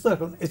কমে যেত,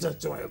 এখন এসার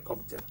সময়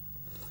কমছে না।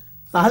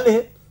 তাহলে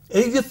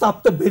এই যে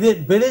তাপটা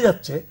বেড়ে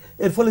যাচ্ছে,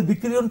 এর ফলে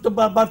বিকিরণটা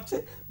বাড়ছে।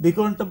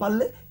 বিকিরণটা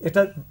বাড়লে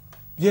এটা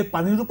যে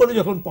পানির উপরে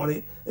যখন পড়ে,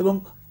 এবং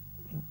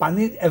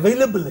পানির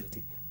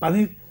অ্যাভেলেবিলিটি,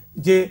 পানির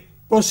যে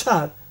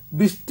প্রসার,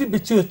 বৃষ্টি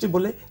বেশি হচ্ছে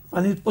বলে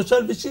পানির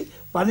প্রসার বেশি,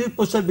 পানির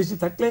প্রসার বেশি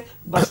থাকলে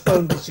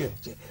বাষ্পায়ন বেশি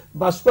হচ্ছে,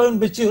 বাষ্পায়ন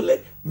বেশি হলে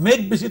মেঘ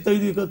বেশি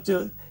তৈরি হচ্ছে।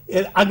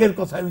 এর আগের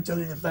কথা আমি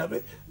চলে যেতে হবে,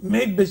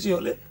 মেঘ বেশি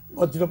হলে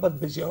বজ্রপাত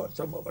বেশি হওয়ার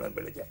সম্ভাবনা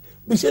বেড়ে যায়।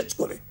 বিশেষ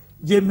করে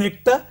যে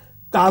মেঘটা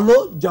কালো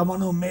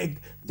জমানো মেঘ,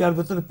 যার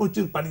ভেতরে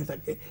প্রচুর পানি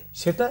থাকে,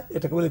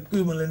 এটাকে বলে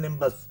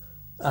কিউমুলোনিম্বাস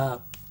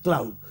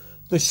ক্লাউড।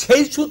 তো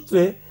সেই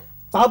সূত্রে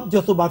তাপ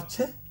যত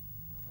বাড়ছে,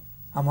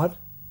 আমার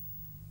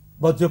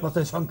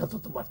বজ্রপাতের সংখ্যা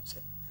তত বাড়ছে।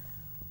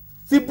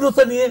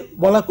 তীব্রতা নিয়ে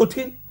বলা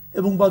কঠিন,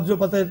 এবং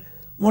বজ্রপাতের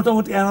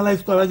মোটামুটি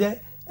অ্যানালাইজ করা যায়।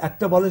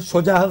 একটা বলে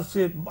সোজা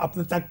হাসে,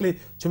 আপনি তাকলে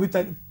ছবি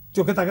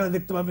চোখে তাকালে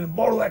দেখতে পাবেন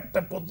বড় একটা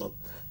পদ্ম।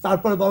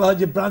 তারপরে বলা হয়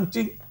যে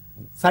ব্রাঞ্চিং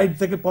সাইড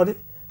থেকে পড়ে,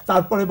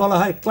 তারপরে বলা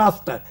হয়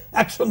ক্লাস্টার,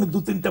 একসঙ্গে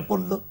 2-3টা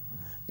পড়লো।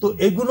 তো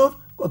এগুলোর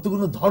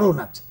কতগুলো ধরন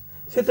আছে,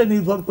 সেটা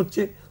নির্ভর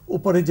করছে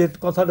উপরে যে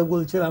কথাটা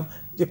বলছিলাম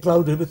যে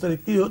ক্লাউডের ভেতরে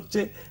কি হচ্ছে,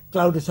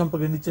 ক্লাউডের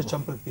সম্পর্কে নিচের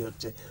সম্পর্কে কি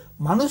হচ্ছে।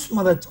 মানুষ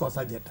মারার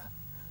কথা যেটা,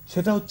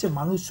 সেটা হচ্ছে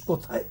মানুষ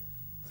কোথায়,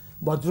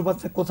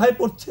 বজ্রপাতটা কোথায়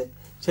পড়ছে,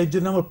 সেই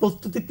জন্য আমার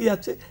প্রস্তুতি কি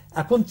আছে।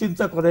 এখন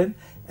চিন্তা করেন,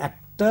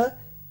 একটা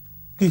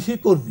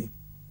কৃষিকর্মী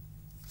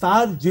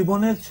তার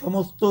জীবনের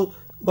সমস্ত,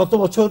 গত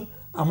বছর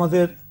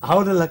আমাদের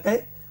হাওড়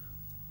এলাকায়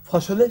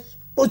ফসলে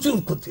প্রচুর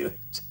ক্ষতি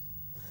হয়েছে।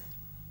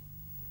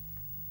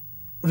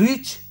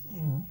 রিচ,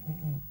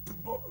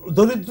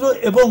 দরিদ্র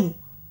এবং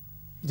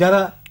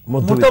যারা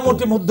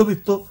মোটামুটি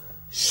মধ্যবিত্ত,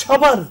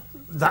 সবার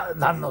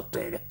ধান নষ্ট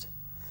হয়ে গেছে।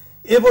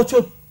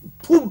 এবছর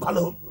খুব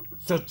ভালো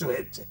শস্য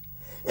হয়েছে।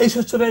 এই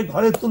শস্যটাই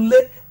ঘরে তুললে,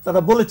 তারা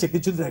বলেছে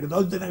কিছুদিন আগে,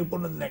 10 দিন আগে,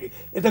 15 দিন আগে,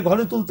 এটা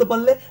ঘরে তুলতে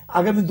পারলে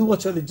আগামী 2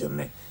 বছরের জন্য,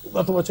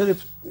 গত বছরে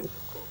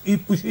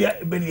পুষিয়ে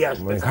বেরিয়ে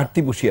আসবে,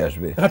 ঘাটতি পুষিয়ে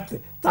আসবে।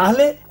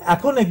 তাহলে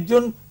এখন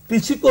একজন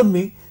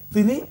কৃষিকর্মী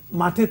তিনি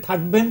মাঠে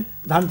থাকবেন,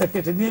 ধানটা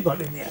কেটে নিয়ে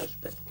ঘরে নিয়ে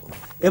আসবেন,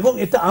 এবং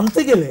এটা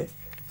আনতে গেলে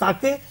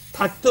তাকে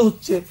থাকতে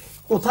হচ্ছে।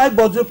 কোথায়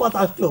বজ্রপাত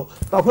আসলো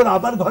তখন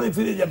আবার ঘরে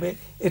ফিরে যাবে,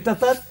 এটা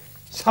তার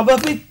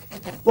স্বাভাবিক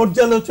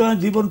পর্যালোচনা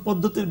জীবন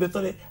পদ্ধতির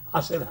ভেতরে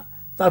আসে না।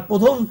 তার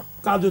প্রথম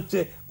কাজ হচ্ছে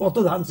কত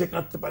ধান সে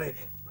কাটতে পারে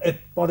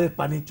পরের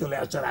পানি চলে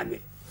আসার আগে।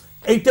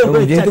 এইটা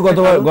যেহেতু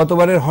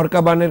গতবারের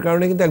হরকা বানের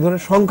কারণে কিন্তু এক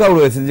ধরনের শঙ্কাও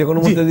রয়েছে যে কোনো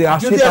মুহূর্তে যদি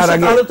আসে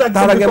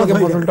তার আগে আমাকে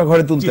ফসলটা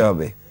ঘরে তুলতে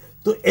হবে।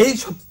 তো এই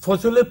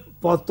ফসলের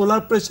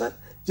তোলার প্রেসার,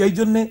 যেই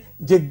জন্য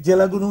যে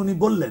জেলাগুলো উনি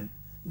বললেন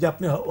যে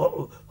আপনি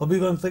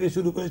হবিগঞ্জ থেকে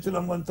শুরু করে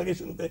সুনামগঞ্জ থেকে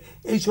শুরু করে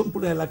এই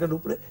সম্পূর্ণ এলাকার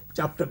উপরে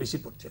চাপটা বেশি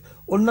পড়ছে।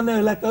 অন্যান্য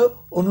এলাকাও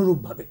অনুরূপ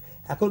ভাবে।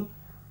 এখন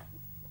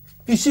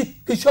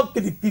কৃষক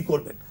কি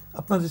করবেন,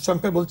 আপনাদের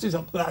সংখ্যায় বলছি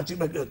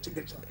 80% হচ্ছে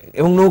কৃষক,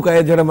 এবং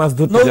নৌকায় যারা মাছ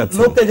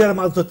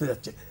ধরতে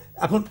যাচ্ছে।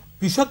 এখন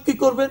কৃষক কি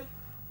করবেন,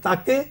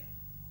 তাকে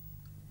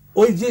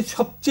ওই যে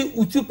সবচেয়ে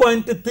উঁচু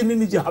পয়েন্টে তিনি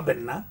নিজে হবেন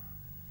না,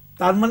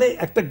 তার মানে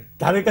একটা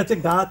ধারে কাছে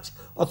গাছ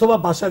অথবা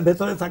বাসার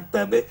ভেতরে থাকতে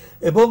হবে।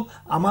 এবং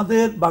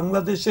আমাদের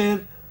বাংলাদেশের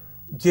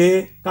যে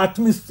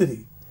কাঠমিস্ত্রি,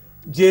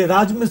 যে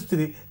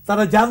রাজমিস্ত্রি,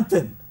 তারা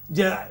জানতেন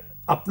যে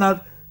আপনার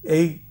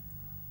এই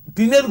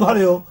টিনের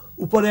ঘরেও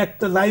উপরে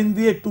একটা লাইন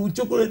দিয়ে একটু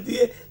উঁচু করে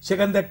দিয়ে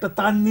সেখান থেকে একটা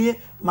তার নিয়ে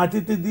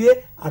মাটিতে দিয়ে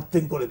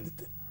আর্থিং করে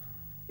দিতে।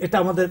 এটা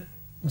আমাদের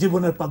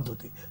জীবনের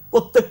পদ্ধতি।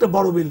 প্রত্যেকটা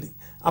বড় বিল্ডিং,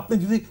 আপনি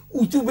যদি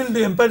উঁচু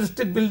বিল্ডিং, এম্পায়ার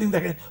স্টেট বিল্ডিং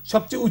দেখেন,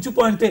 সবচেয়ে উঁচু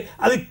পয়েন্টে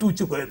আরেকটু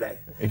উঁচু করে দেয়।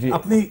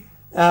 আপনি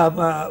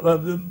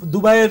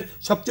দুবাইয়ের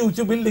সবচেয়ে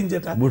উঁচু বিল্ডিং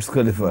যেটা বুর্জ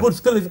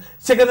খলিফা,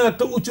 সেখানেও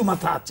একটা উঁচু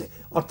মাথা আছে।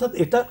 অর্থাৎ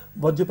এটা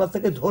বজ্রপাত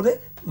থেকে ধরে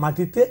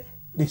মাটিতে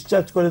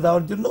ডিসচার্জ করে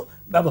দেওয়ার জন্য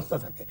ব্যবস্থা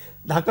থাকে।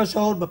 ঢাকা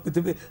শহর বা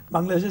পৃথিবী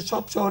বাংলাদেশের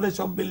সব শহরে,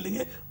 সব বিল্ডিং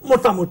এ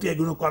মোটামুটি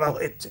এগুলো করা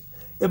হয়েছে।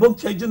 এবং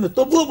সেই জন্য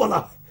তবুও বলা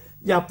হয়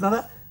যে আপনারা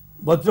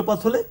বজ্রপাত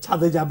হলে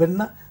ছাদে যাবেন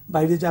না,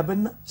 বাইরে যাবেন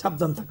না,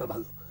 সাবধান থাকা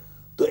ভালো।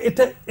 তো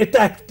এটা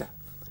একটা।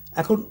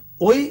 এখন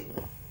ওই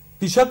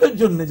কৃষকের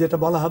জন্য যেটা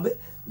বলা হবে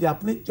যে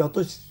আপনি যত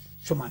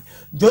সময়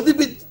যদি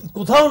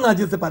কোথাও না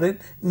যেতে পারেন,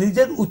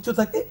 নিজের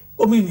উচ্চতাকে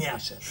কমিয়ে নিয়ে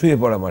আসে, শুয়ে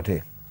পড়া মাঠে,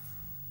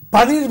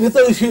 পানির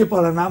ভেতরে শুয়ে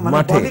পড়া না, মানে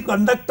বডি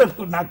কন্ডাক্টর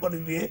না করে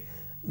দিয়ে,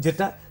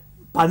 যেটা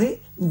পানি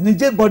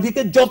নিজের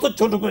বডিকে যত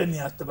ছোট করে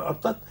নিয়ে আসতে পারে,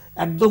 অর্থাৎ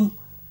একদম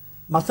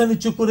মাথা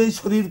নিচু করে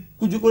শরীর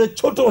কুজু করে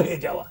ছোট হয়ে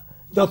যাওয়া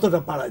যতটা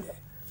পারা যায়।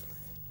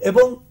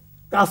 এবং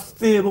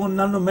কাস্তে এবং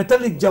অন্যান্য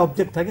মেটালিক যে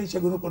অবজেক্ট থাকে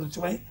সেগুলো কোনো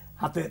সময়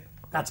হাতের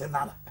কাছে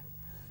না রাখা।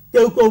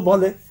 কেউ কেউ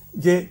বলে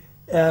যে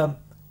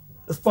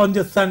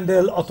স্পঞ্জের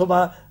স্যান্ডেল অথবা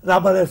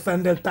রাবারের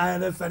স্যান্ডেল,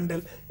 টায়ারের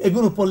স্যান্ডেল,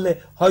 এগুলো পরলে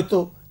হয়তো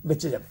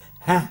বেঁচে যাবে।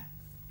 হ্যাঁ,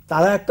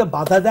 তারা একটা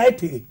বাধা দেয়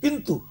ঠিকই,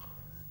 কিন্তু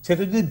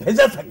সেটা যদি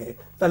ভেজা থাকে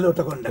তাহলে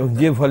ওটা কন্ডাক্ট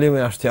যে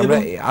ভলিউমে আসছে, আমরা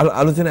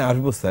আলোচনায়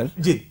আসবো স্যার।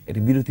 জি, এটা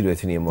বিরতি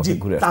রয়েছে নিয়ম জি,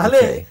 ঘুরে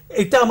তাহলে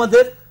এটা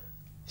আমাদের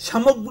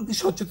সামগ্রিক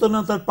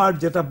সচেতনতার পার্ট,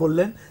 যেটা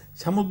বললেন,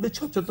 সামগ্রিক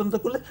সচেতনতা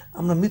করলে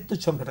আমরা মৃত্যুর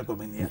সংখ্যাটা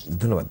কমে নিয়ে আসবো।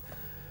 ধন্যবাদ।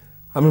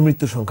 আমরা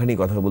মৃত্যুর সংখ্যা নিয়ে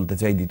কথা বলতে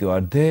চাই দ্বিতীয়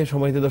অর্ধে।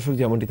 সম্মানিত দর্শক,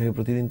 যেমনটি থাকে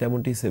প্রতিদিন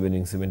তেমনটি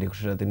 7x7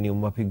 21 রাতের নিয়ম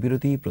মাফিক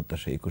বিরতি,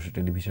 প্রত্যাশা 21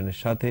 টেলিভিশনের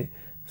সাথে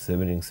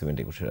 7x7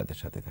 21 রাতের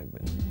সাথে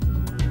থাকবেন।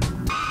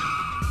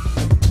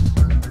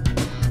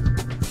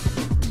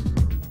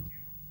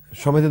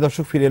 সম্মানিত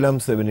দর্শক, ফিরে এলাম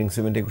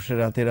 7x7 21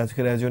 রাতের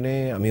আজকের আয়োজনে।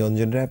 আমি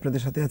অঞ্জন রায়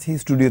আপনাদের সাথে আছি।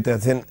 স্টুডিওতে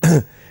আছেন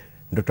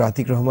ডক্টর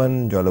আতিক রহমান,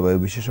 জলবায়ু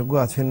বিশেষজ্ঞ,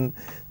 আছেন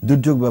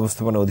দুর্যোগ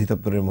ব্যবস্থাপনা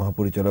অধিদপ্তরের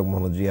মহাপরিচালক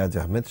মোহাম্মদ রিয়াজ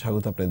আহমেদ।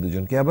 স্বাগত আপনাদের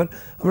দুজনকে। আবার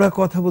আমরা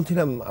কথা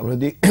বলছিলাম, আমরা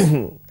যদি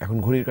এখন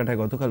ঘড়ির কাঁটায়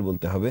গতকাল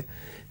বলতে হবে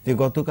যে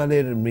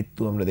গতকালের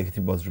মৃত্যু আমরা দেখেছি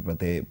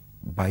বজ্রপাতে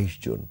 22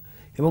 জন,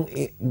 এবং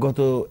গত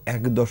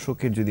এক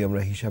দশকের যদি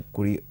আমরা হিসাব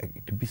করি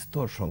একটি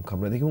বিস্তর সংখ্যা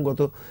আমরা দেখি।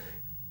 গত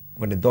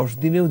 10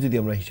 দিনেও যদি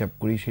আমরা হিসাব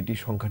করি সেটি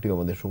সংখ্যাটিও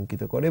আমাদের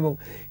শঙ্কিত করে, এবং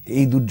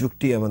এই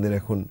দুর্যোগটি আমাদের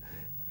এখন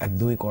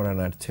একদমই কড়া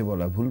নাড়ছে,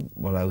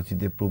 বলা উচিত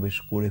যে প্রবেশ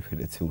করে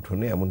ফেলেছে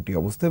উঠোনে, এমনটি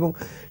অবস্থা। এবং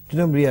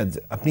জনাব রিয়াজ,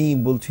 আপনি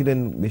বলছিলেন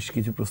বেশ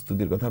কিছু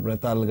প্রস্তুতির কথা, আপনারা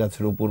তাল গাছ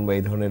রোপণ বা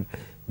এই ধরনের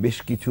বেশ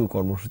কিছু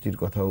কর্মসূচির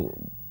কথাও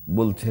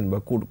বলছেন বা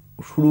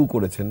শুরু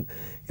করেছেন,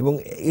 এবং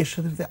এর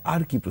সাথে সাথে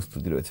আর কি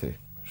প্রস্তুতি রয়েছে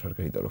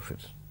সরকারি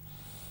তরফের?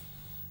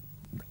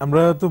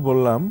 আমরা তো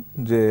বললাম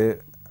যে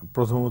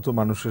প্রথমত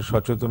মানুষের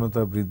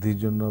সচেতনতা বৃদ্ধির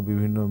জন্য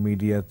বিভিন্ন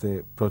মিডিয়াতে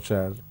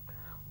প্রচার,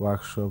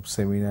 ওয়ার্কশপ,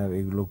 সেমিনার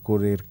এগুলো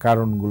করে এর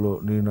কারণগুলো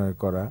নির্ণয়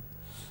করা।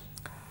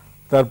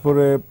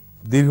 তারপরে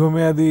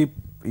দীর্ঘমেয়াদী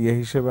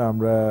হিসেবে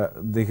আমরা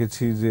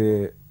দেখেছি যে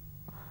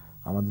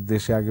আমাদের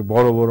দেশে আগে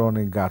বড় বড়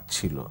অনেক গাছ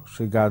ছিল,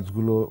 সেই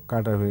গাছগুলো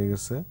কাটা হয়ে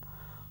গেছে।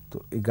 তো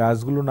এই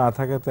গাছগুলো না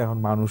থাকাতে এখন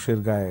মানুষের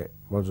গায়ে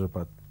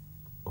বজ্রপাত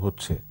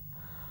হচ্ছে।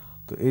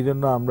 তো এই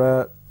জন্য আমরা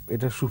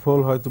এটা সুফল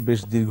হয়তো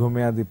বেশ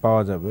দীর্ঘমেয়াদী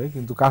পাওয়া যাবে,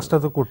 কিন্তু কাজটা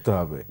তো করতে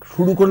হবে।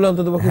 শুরু করলে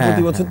অন্তত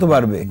প্রতি বছর তো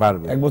বাড়বে,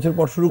 এক বছর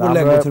পর শুরু করলে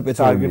এক বছর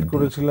পেছনে টার্গেট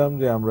করেছিলাম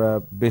যে আমরা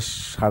বেশ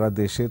সারা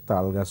দেশে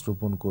তাল গাছ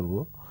রোপণ করব।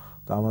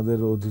 তো আমাদের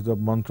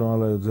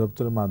মন্ত্রণালয়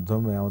অধিদপ্তরের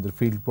মাধ্যমে আমাদের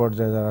ফিল্ড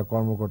পর্যায়ে যারা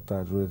কর্মকর্তা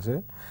রয়েছে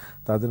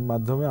তাদের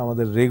মাধ্যমে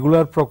আমাদের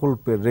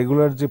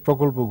রেগুলার যে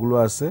প্রকল্পগুলো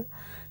আছে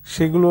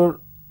সেগুলোর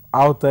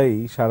আওতায়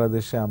সারা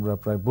দেশে আমরা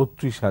প্রায়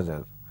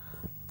 32,000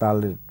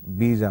 তালের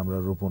বীজ আমরা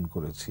রোপণ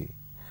করেছি।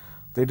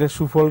 তো এটা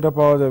সুফলটা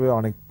পাওয়া যাবে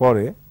অনেক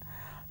পরে।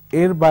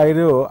 এর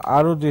বাইরেও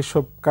আরো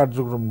যেসব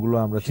কার্যক্রমগুলো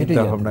আমরা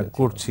চিন্তা ভাবনা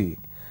করছি,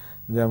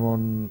 যেমন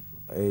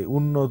এই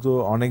উন্নত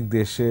অনেক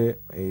দেশে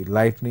এই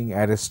লাইটনিং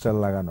অ্যারেস্টার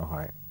লাগানো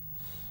হয়।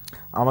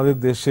 আমাদের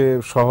দেশে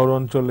শহর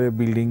অঞ্চলে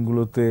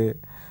বিল্ডিংগুলোতে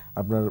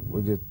আপনার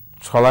ওই যে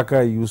শলাকা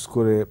ইউজ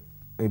করে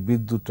এই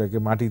বিদ্যুৎটাকে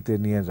মাটিতে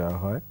নিয়ে যাওয়া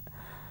হয়।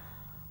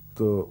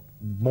 তো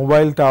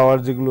মোবাইল টাওয়ার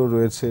যেগুলো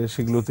রয়েছে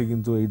সেগুলোতে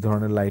কিন্তু এই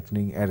ধরনের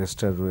লাইটনিং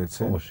অ্যারেস্টার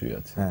রয়েছে, অবশ্যই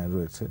আছে, হ্যাঁ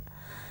রয়েছে।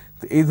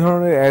 তো এই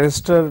ধরনের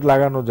অ্যারেস্টার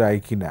লাগানো যায়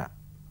কিনা,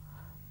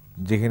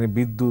 যেখানে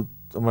বিদ্যুৎ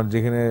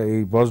যেখানে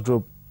এই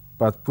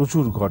বজ্রপাত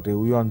প্রচুর ঘটে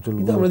ওই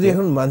অঞ্চলগুলো। আমরা যে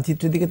এখন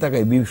মানচিত্রের দিকে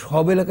তাকাই,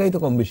 সব এলাকায় তো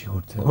কম বেশি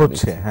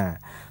হচ্ছে। হ্যাঁ,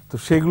 তো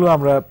সেগুলো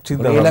আমরা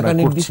চিন্তা ভাবনা করছি। এলাকা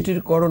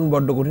নির্দিষ্টকরণ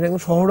বড্ড কঠিন,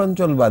 এখন শহর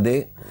অঞ্চল বাদে।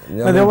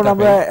 যেমন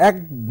আমরা এক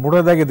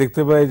মোটা দাগে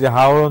দেখতে পাই যে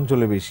হাওড়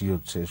অঞ্চলে বেশি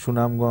হচ্ছে,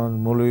 সুনামগঞ্জ,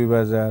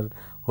 মৌলভীবাজার,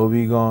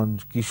 হবিগঞ্জ,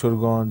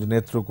 কিশোরগঞ্জ,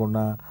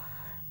 নেত্রকোনা,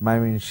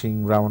 ময়মনসিংহ,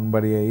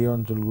 ব্রাহ্মণবাড়িয়া, এই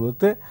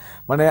অঞ্চলগুলোতে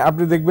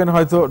আপনি দেখবেন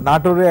হয়তো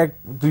নাটোরে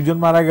 2জন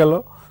মারা গেল,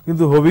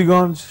 কিন্তু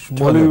হবিগঞ্জ,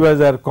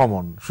 মৌলভীবাজার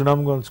কমন,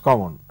 সুনামগঞ্জ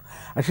কমন।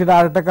 আর সেটা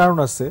আরেকটা কারণ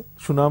আছে,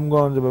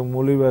 সুনামগঞ্জ এবং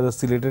মৌলভীবাজার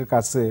সিলেটের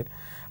কাছে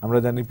আমরা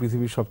জানি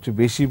পৃথিবীর সবচেয়ে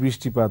বেশি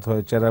বৃষ্টিপাত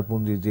হয়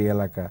চেরাপুঞ্জি যে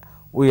এলাকা,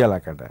 ওই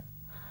এলাকাটা।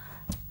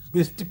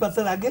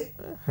 বৃষ্টিপাতের আগে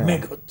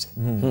মেঘ হচ্ছে,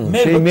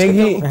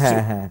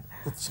 হ্যাঁ,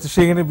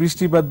 সেখানে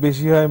বৃষ্টিপাত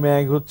বেশি হয়,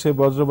 মেঘ হচ্ছে,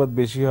 বজ্রপাত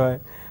বেশি হয়,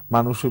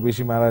 মানুষও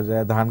বেশি মারা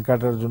যায়। ধান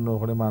কাটার জন্য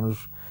ওখানে মানুষ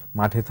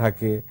মাঠে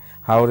থাকে,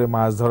 হাওরে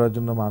মাছ ধরার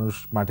জন্য মানুষ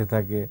মাঠে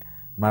থাকে,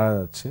 মারা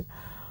যাচ্ছে।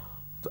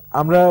 তো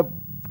আমরা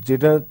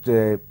যেটা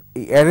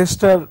এই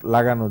অ্যারেস্টার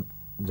লাগানো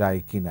যায়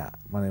কিনা,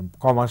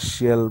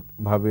 কমার্শিয়াল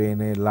ভাবে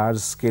এনে লার্জ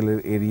স্কেলের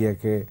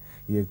এরিয়াকে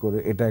করে,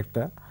 এটা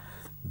একটা।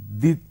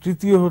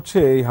 তৃতীয় হচ্ছে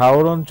এই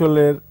হাওর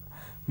অঞ্চলের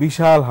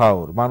বিশাল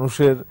হাওর,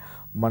 মানুষের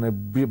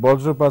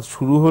বজ্রপাত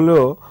শুরু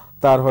হলেও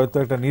তার হয়তো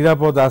একটা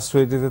নিরাপদ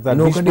আশ্রয় যেতে তার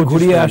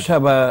ঘুরিয়ে আসা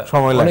বা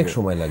অনেক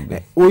সময় লাগবে।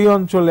 ওই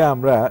অঞ্চলে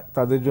আমরা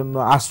তাদের জন্য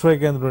আশ্রয়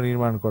কেন্দ্র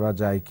নির্মাণ করা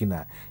যায় কিনা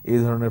এই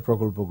ধরনের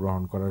প্রকল্প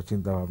গ্রহণ করার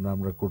চিন্তা ভাবনা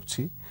আমরা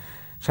করছি।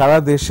 সারা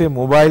দেশে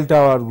মোবাইল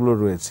টাওয়ার গুলো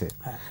রয়েছে,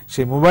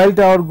 সেই মোবাইল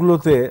টাওয়ার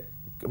গুলোতে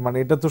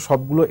এটা তো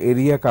সবগুলো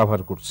এরিয়া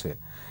কভার করছে,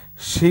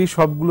 সেই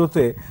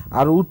সবগুলোতে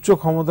আরো উচ্চ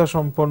ক্ষমতা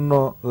সম্পন্ন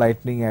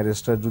লাইটনিং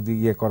অ্যারেস্টার যদি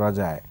করা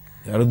যায়,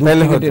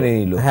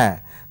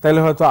 তাহলে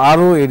হয়তো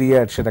আরো এরিয়া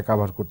সেটা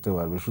কভার করতে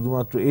পারবে,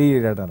 শুধুমাত্র এই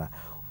এরিয়াটা না।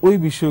 ওই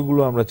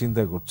বিষয়গুলো আমরা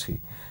চিন্তা করছি।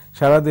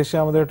 সারা দেশে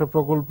আমাদের একটা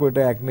প্রকল্প,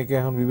 এটা একনেকে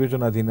এখন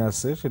বিবেচনাধীন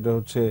আছে, সেটা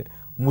হচ্ছে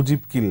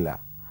মুজিব কিল্লা।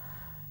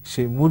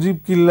 সেই মুজিব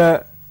কিল্লা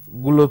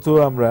গুলো তো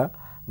আমরা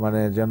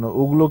যেন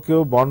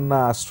ওগুলোকেও বন্যা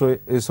আশ্রয়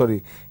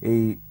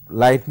এই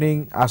লাইটনিং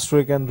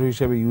আশ্রয় কেন্দ্র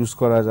হিসেবে ইউজ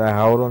করা যায়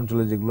হাওড়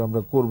অঞ্চলে, যেগুলো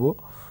আমরা করব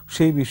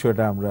সেই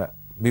বিষয়টা আমরা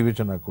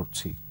বিবেচনা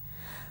করছি।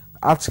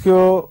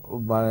 আজকেও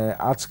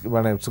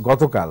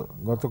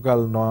গতকাল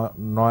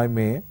 9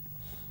 মে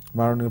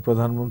মাননীয়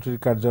প্রধানমন্ত্রীর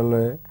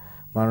কার্যালয়ে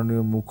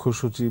মাননীয় মুখ্য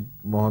সচিব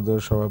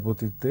মহোদয়ের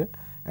সভাপতিত্বে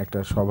একটা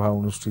সভা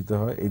অনুষ্ঠিত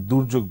হয় এই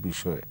দুর্যোগ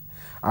বিষয়ে,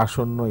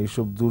 আসন্ন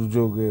এইসব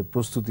দুর্যোগের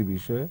প্রস্তুতি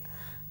বিষয়ে।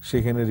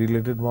 সেখানে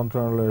রিলেটেড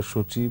মন্ত্রণালয়ের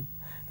সচিব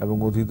এবং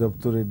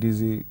অধিদপ্তরের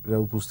ডিজিরা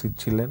উপস্থিত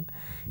ছিলেন।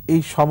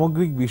 এই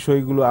সামগ্রিক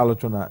বিষয়গুলো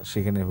আলোচনা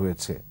সেখানে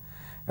হয়েছে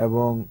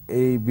এবং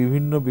এই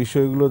বিভিন্ন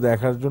বিষয়গুলো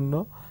দেখার জন্য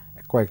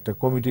কয়েকটা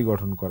কমিটি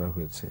গঠন করা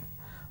হয়েছে।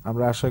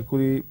 আমরা আশা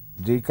করি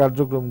যেই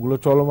কার্যক্রমগুলো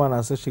চলমান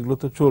আছে সেগুলো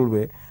তো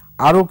চলবে,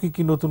 আরও কি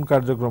কি নতুন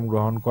কার্যক্রম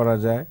গ্রহণ করা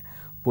যায়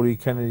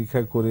পরীক্ষা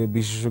নিরীক্ষা করে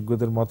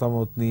বিশেষজ্ঞদের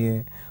মতামত নিয়ে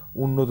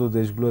উন্নত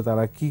দেশগুলো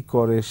তারা কি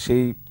করে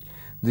সেই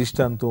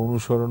দৃষ্টান্ত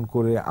অনুসরণ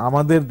করে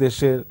আমাদের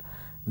দেশের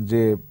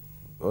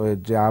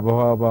যে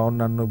আবহাওয়া বা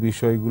অন্যান্য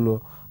বিষয়গুলো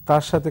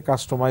তার সাথে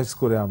কাস্টমাইজ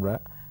করে আমরা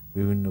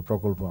বিভিন্ন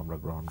প্রকল্প আমরা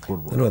গ্রহণ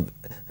করব। ধন্যবাদ।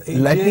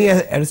 লাইটনিং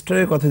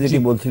অ্যারেস্টারের কথা যেটি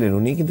বলছিলেন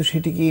উনি, কিন্তু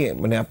সেটি কি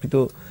মানে আপনি তো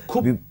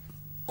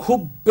খুব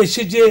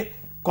বেশি যে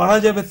করা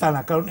যাবে তা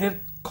না, কারণ এর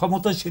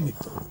ক্ষমতা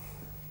সীমিত,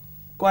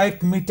 কয়েক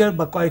মিটার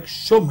বা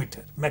কয়েকশো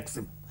মিটার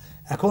ম্যাক্সিমাম।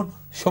 এখন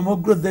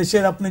সমগ্র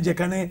দেশের আপনি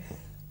যেখানে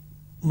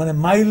মানে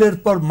মাইলের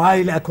পর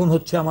মাইল এখন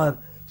হচ্ছে আমার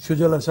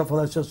সুজলা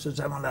সফলা শস্য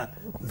শ্যামলা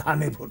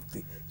ধানে ভর্তি,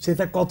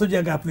 সেটা কত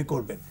জায়গায় আপনি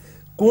করবেন,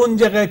 কোন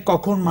জায়গায়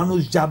কখন মানুষ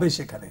যাবে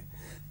সেখানে,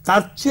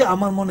 তার চেয়ে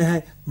আমার মনে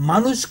হয়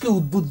মানুষকে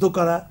উদ্বুদ্ধ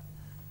করা,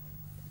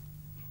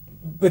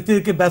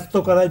 ব্যক্তিকে ব্যস্ত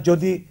করা,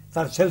 যদি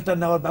তার শেল্টার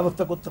নেওয়ার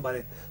ব্যবস্থা করতে পারে।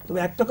 তবে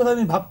একটা কথা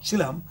আমি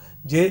ভাবছিলাম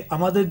যে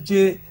আমাদের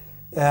যে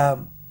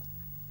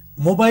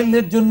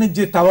মোবাইলের জন্য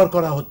যে টাওয়ার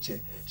করা হচ্ছে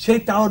সেই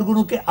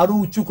টাওয়ারগুলোকে আরো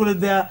উঁচু করে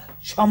দেয়া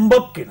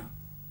সম্ভব কিনা,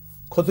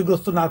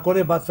 ক্ষতিগ্রস্ত না করে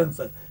বা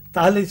সেন্সর,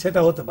 তাহলেই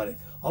সেটা হতে পারে।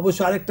 অবশ্য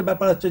আরেকটা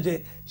ব্যাপার হচ্ছে যে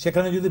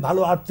সেখানে যদি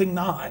ভালো আর্থিং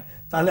না হয়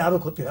তাহলে আরো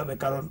ক্ষতি হবে,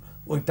 কারণ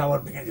ওই টাওয়ার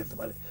ভেঙে যেতে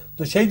পারে।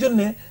 তো সেই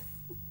জন্যে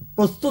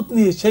প্রস্তুত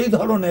নিয়ে সেই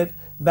ধরনের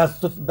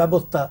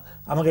ব্যবস্থা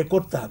আমাকে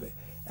করতে হবে।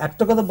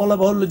 একটা কথা বলা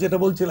বাহুল্য, যেটা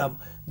বলছিলাম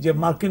যে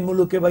মার্কিন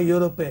মুলুকে বা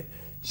ইউরোপে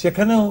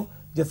সেখানেও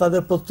যে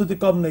তাদের প্রস্তুতি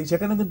কম নেই,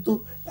 সেখানে কিন্তু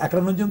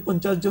 51 জন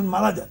 50 জন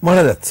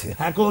মারা যাচ্ছে।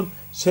 এখন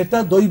সেটা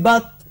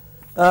দৈবাত,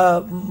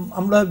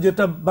 আমরা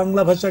যেটা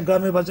বাংলা ভাষা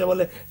গ্রামে ভাষা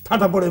বলে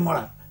ঠাটা পড়ে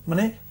মরা,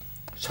 মানে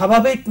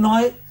স্বাভাবিক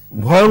নয়,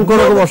 ভয়ঙ্কর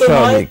অবস্থা,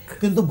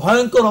 কিন্তু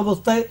ভয়ঙ্কর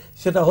অবস্থায়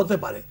সেটা হতে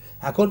পারে।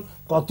 এখন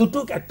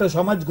কতটুক একটা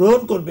সমাজ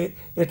গ্রহণ করবে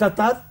এটা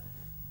তার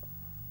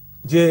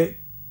যে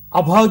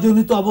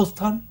আবহাওয়াজনিত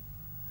অবস্থান,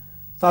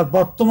 তার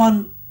বর্তমান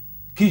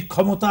কি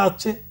ক্ষমতা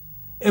আছে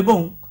এবং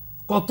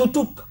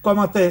কতটুক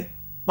কমাতে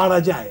পারা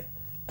যায়,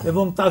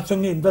 এবং তার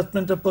সঙ্গে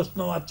ইনভেস্টমেন্টের প্রশ্ন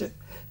আছে,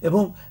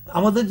 এবং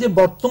আমাদের যে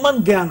বর্তমান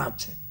জ্ঞান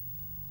আছে,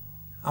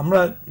 আমরা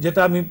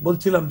যেটা আমি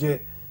বলছিলাম যে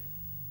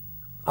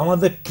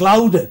আমাদের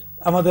ক্লাউডের,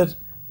 আমাদের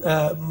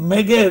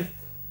মেঘের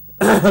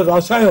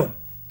রসায়ন,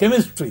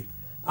 কেমিস্ট্রি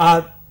আর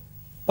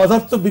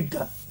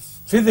পদার্থবিজ্ঞান,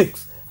 ফিজিক্স,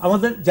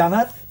 আমাদের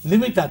জানার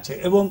লিমিট আছে।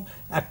 এবং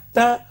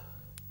একটা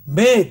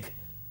মেঘ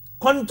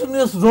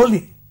কন্টিনিউয়াস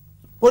রোলিং,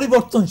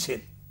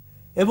 পরিবর্তনশীল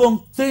এবং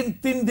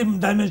তিন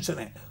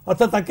ডাইমেনশনে,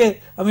 অর্থাৎ তাকে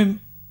আমি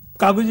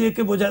কাগজে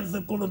এঁকে বোঝাতে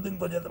কোনোদিন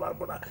বোঝাতে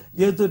পারবো না,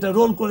 যেহেতু এটা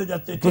রোল করে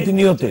যাচ্ছে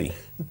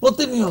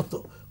প্রতিনিয়ত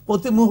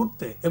প্রতি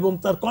মুহূর্তে, এবং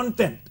তার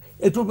কন্টেন্ট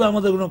এটুকু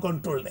আমাদের কোনো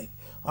কন্ট্রোল নেই।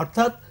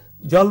 অর্থাৎ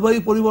জলবায়ু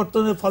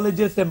পরিবর্তনের ফলে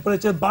যে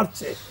টেম্পারেচার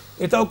বাড়ছে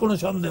এটাও কোনো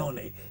সন্দেহ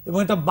নেই, এবং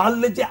এটা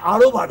বাড়লে যে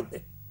আরো বাড়বে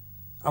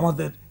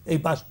আমাদের এই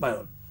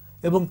বাষ্পায়ন,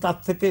 এবং তার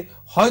থেকে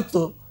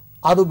হয়তো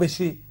আরো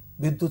বেশি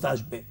বিদ্যুৎ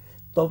আসবে।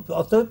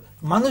 অতএব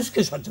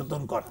মানুষকে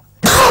সচেতন করা,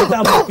 এটা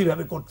আমরা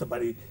কিভাবে করতে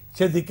পারি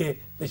সেদিকে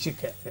বেশি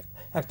খেয়াল।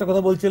 একটা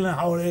কথা বলছিলেন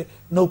হাওড়ে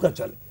নৌকা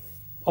চলে,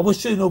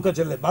 অবশ্যই নৌকা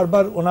চলে,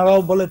 বারবার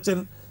ওনারাও বলেছেন,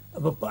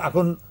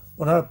 এখন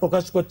ওনারা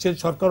প্রকাশ করছেন,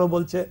 সরকারও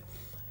বলছে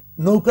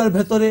নৌকার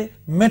ভেতরে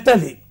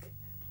মেটালিক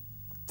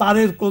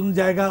তারের কোন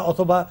জায়গা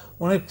অথবা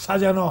অনেক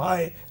সাজানো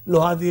হয়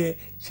লোহা দিয়ে,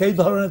 সেই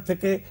ধরনের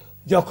থেকে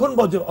যখন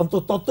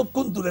অন্তত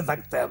ততক্ষণ দূরে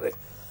থাকতে হবে,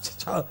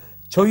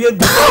 ছইয়ের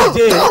ভিতরে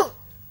যে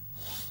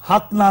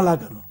হাত না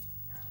লাগানো,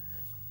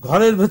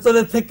 ঘরের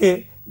ভেতরে থেকে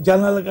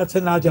জানালার কাছে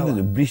না যাওয়া।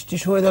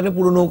 বৃষ্টির সময় তাহলে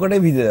পুরো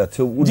নৌকাটাই ভিজে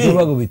যাচ্ছে,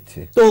 ঊর্ধ্বভাগও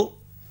ভিজছে, তো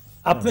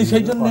আপনি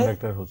সেই জন্য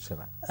কন্ডাক্টর হচ্ছে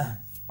না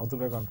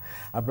অতটা,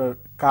 আপনার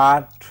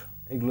কাঠ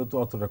এগুলো তো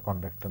অতটা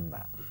কন্ডাক্টর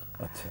না।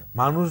 আচ্ছা,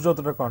 মানুষ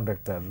যতটা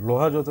কন্ডাক্টর,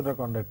 লোহা যতটা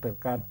কন্ডাক্টর,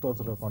 কাঠ তো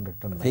অতটা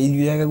কন্ডাক্টর না। এই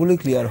জায়গাগুলো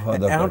ক্লিয়ার হওয়া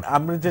দরকার। এখন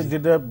আমি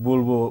যেটা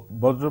বলবো,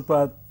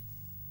 বজ্রপাত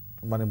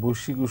মানে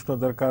বৈশ্বিক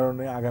উষ্ণতার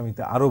কারণে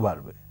আগামীতে আরো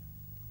বাড়বে।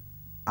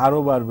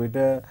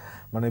 এটা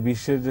মানে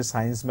বিশ্বের যে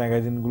সায়েন্স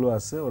ম্যাগাজিন গুলো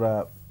আছে ওরা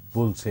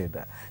বলছে,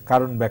 এটা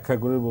কারণ ব্যাখ্যা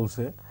করে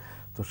বলছে।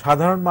 তো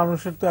সাধারণ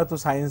মানুষের তো এত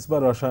সায়েন্স বা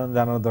রসায়ন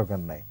জানার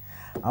দরকার নাই।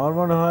 আমার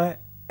মনে হয়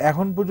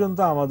এখন পর্যন্ত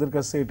আমাদের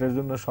কাছে এটার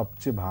জন্য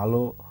সবচেয়ে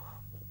ভালো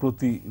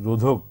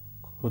প্রতিরোধক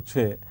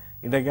হচ্ছে,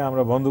 এটাকে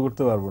আমরা বন্ধ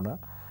করতে পারবো না,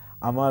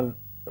 আমার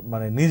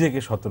মানে নিজেকে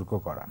সতর্ক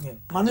করা,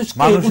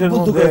 মানুষের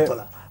মধ্যে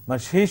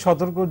মানে সেই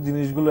সতর্ক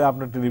জিনিসগুলো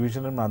আপনার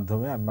টেলিভিশনের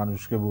মাধ্যমে আমি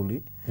মানুষকে বলি।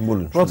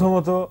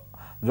 প্রথমত,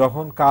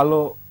 যখন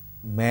কালো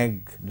মেঘ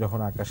যখন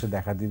আকাশে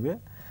দেখা দিবে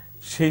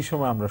সেই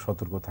সময় আমরা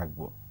সতর্ক থাকব।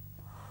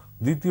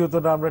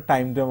 দ্বিতীয়তটা আমরা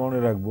টাইমটা মনে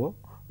রাখবো,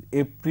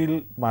 এপ্রিল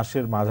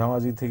মাসের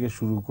মাঝামাঝি থেকে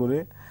শুরু করে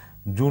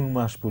জুন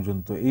মাস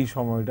পর্যন্ত এই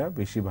সময়টা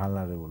বেশি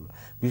ভালনারেবল,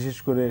 বিশেষ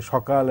করে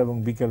সকাল এবং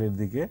বিকালের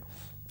দিকে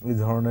এই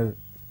ধরনের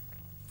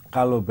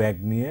কালো ব্যাগ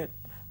নিয়ে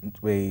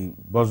এই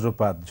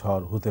বজ্রপাত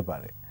ঝড় হতে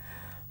পারে।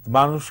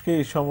 মানুষকে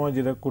এই সময়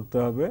যেটা করতে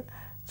হবে,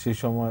 সেই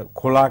সময়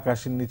খোলা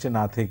আকাশের নিচে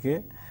না থেকে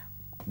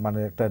মানে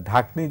একটা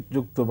ঢাকনি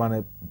যুক্ত মানে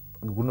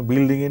কোনো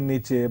বিল্ডিং এর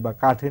নিচে বা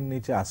কাঠের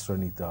নিচে আশ্রয়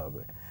নিতে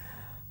হবে।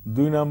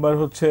 2 নাম্বার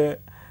হচ্ছে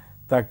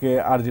তাকে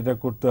আর যেটা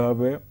করতে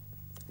হবে,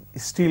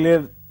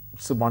 স্টিলের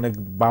অনেক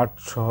বাট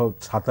সহ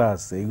ছাতা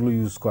আছে, এগুলো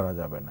ইউজ করা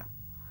যাবে না।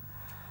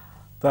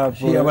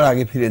 তারপর আবার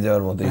আগে ফিরে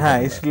যাওয়ার মতো, হ্যাঁ,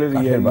 স্টিলের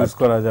ইউজ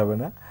করা যাবে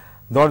না।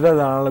 দরজা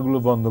জানালাগুলো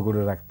বন্ধ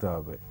করে রাখতে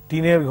হবে।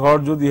 টিনের ঘর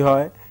যদি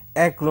হয়,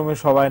 এক রুমে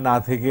সবাই না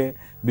থেকে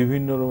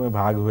বিভিন্ন রুমে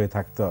ভাগ হয়ে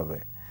থাকতে হবে।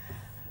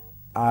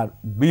 আর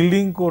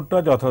বিল্ডিং কোডটা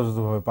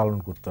যথাযথভাবে পালন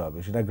করতে হবে।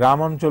 সেটা গ্রাম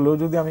অঞ্চলেও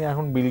যদি আমি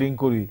এখন বিল্ডিং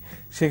করি,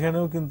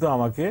 সেখানেও কিন্তু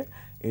আমাকে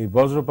এই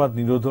বজ্রপাত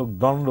নিরোধক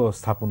দণ্ড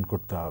স্থাপন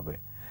করতে হবে।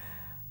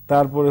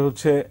 তারপরে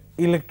হচ্ছে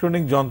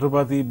ইলেকট্রনিক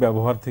যন্ত্রপাতি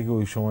ব্যবহার থেকে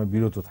ওই সময়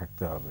বিরত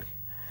থাকতে হবে,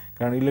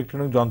 কারণ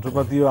ইলেকট্রনিক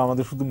যন্ত্রপাতিও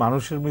আমাদের শুধু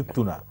মানুষের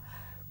মৃত্যু না,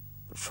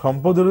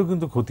 সম্পদেরও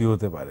কিন্তু ক্ষতি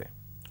হতে পারে।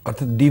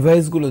 অর্থাৎ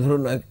ডিভাইস গুলো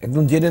ধরুন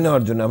একদম জেনে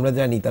নেওয়ার জন্য আমরা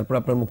জানি, তারপর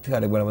আপনার মুখ থেকে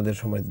আরেকবার আমাদের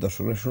সম্মানিত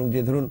দর্শকরা শুনুন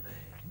যে ধরুন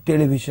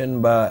টেলিভিশন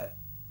বা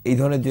এই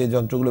ধরনের যে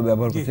যন্ত্রগুলো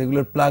ব্যবহার করছে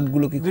এগুলোর প্লাগ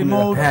গুলো কি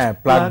হ্যাঁ,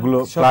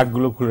 প্লাগ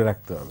গুলো খুলে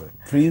রাখতে হবে।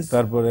 ফ্রিজ,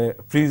 তারপরে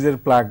ফ্রিজের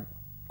প্লাগ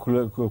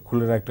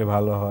খুলে রাখলে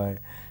ভালো হয়।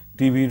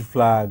 টিভির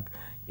প্লাগ,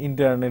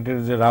 ইন্টারনেটের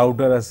যে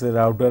রাউটার আছে,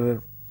 রাউটারের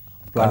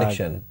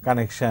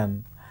কানেকশন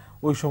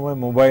ওই সময়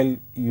মোবাইল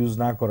ইউজ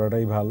না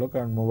করাটাই ভালো,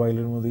 কারণ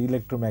মোবাইলের মধ্যে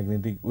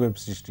ইলেকট্রোম্যাগনেটিক ওয়েভ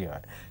সৃষ্টি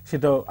হয়,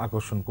 সেটাও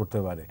আকর্ষণ করতে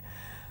পারে।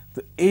 তো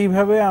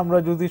এইভাবে আমরা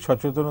যদি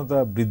সচেতনতা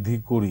বৃদ্ধি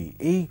করি,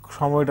 এই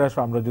সময়টা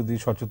আমরা যদি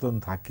সচেতন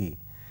থাকি,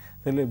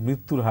 তাহলে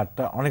মৃত্যুর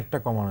হারটা অনেকটা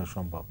কমানো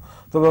সম্ভব।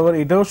 তবে আবার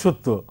এটাও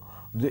সত্য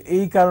যে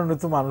এই কারণে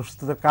তো মানুষ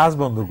তার কাজ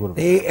বন্ধ করবে।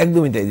 এই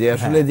একদমই তাই, যে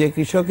আসলে যে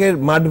কৃষকের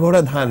মাঠ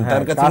ভরা ধান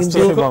তার কাছে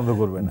কিন্তু বন্ধ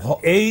করবে না।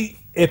 এই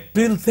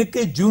এপ্রিল থেকে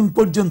জুন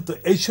পর্যন্ত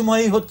এই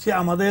সময়ই হচ্ছে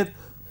আমাদের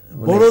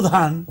বড়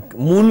ধান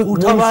মূল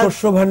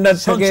শস্য ভান্ডার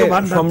থেকে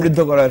সমৃদ্ধ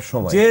করার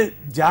সময়, যে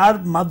যার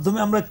মাধ্যমে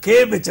আমরা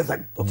খেয়ে বেঁচে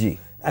থাকবো। জি,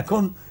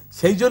 এখন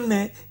সেই জন্য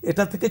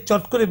এটা থেকে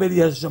চট করে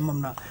বেরিয়ে আসা সম্ভব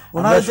না।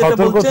 ওনারা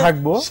সতর্ক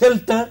থাকবো,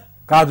 শেল্টার,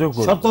 কাজও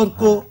করব,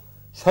 সতর্ক,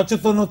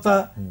 সচেতনতা,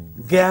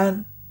 জ্ঞান।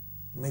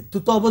 মৃত্যু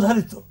তো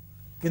অবধারিত,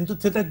 কিন্তু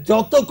সেটা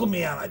যত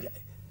কমিয়ে আনা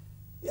যায়,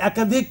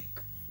 একাধিক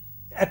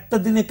একটা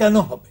দিনে কেন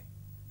হবে,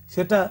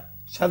 সেটা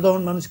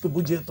সাধারণ মানুষকে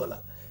বুঝিয়ে তোলা,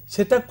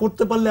 সেটা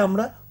করতে পারলে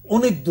আমরা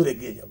অনেক দূরে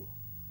গিয়ে যাব।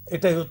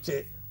 এটাই হচ্ছে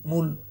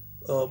মূল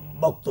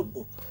বক্তব্য।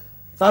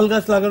 তাল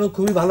গাছ লাগানো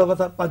খুবই ভালো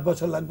কথা, 5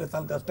 বছর লাগবে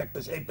তাল গাছটা একটা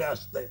শেপে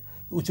আসতে,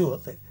 উঁচু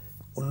হতে।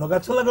 অন্য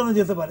গাছও লাগানো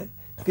যেতে পারে,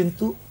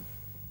 কিন্তু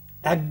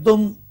একদম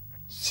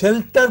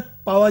শেল্টার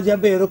পাওয়া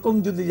যাবে এরকম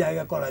যদি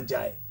জায়গা করা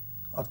যায়,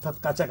 অর্থাৎ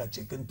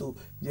কাছাকাছি, কিন্তু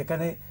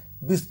যেখানে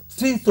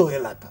বিস্তৃত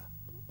এলাকা,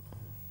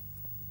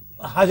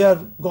 1000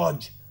 গজ,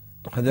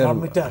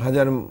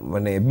 হাজার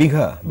মানে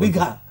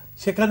বিঘা,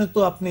 সেখানে তো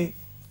আপনি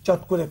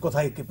চট করে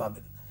কোথায় কি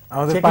পাবেন।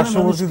 আমাদের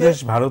পার্শ্ববর্তী দেশ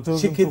ভারতেও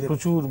কিন্তু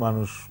প্রচুর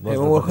মানুষ,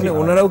 এবং ওখানে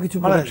ওনারাও কিছু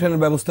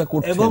প্রোটেকশনের ব্যবস্থা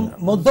করছেন। এবং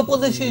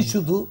মধ্যপ্রদেশেই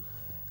শুধু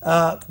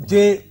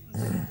যে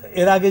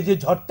এর আগে যে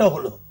ঝড়টা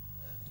হলো,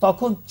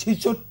 তখন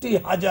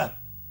 66,000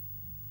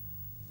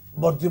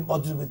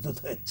 বজ্রবিদ্যুৎ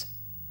হয়েছে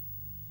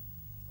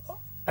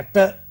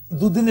একটা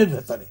 2 দিনের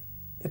ভেতরে।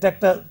 এটা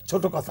একটা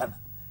ছোট কথা না,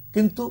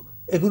 কিন্তু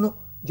এগুলো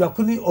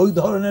যখনই ওই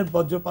ধরনের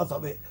বজ্রপাত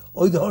হবে,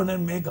 ওই ধরনের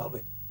মেঘ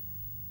হবে,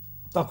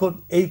 তখন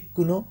এই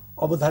কোনো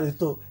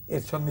অবধারিত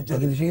এর সঙ্গে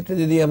সেক্ষেত্রে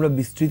যদি আমরা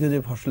বিস্তৃত যে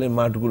ফসলের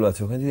মাঠগুলো আছে,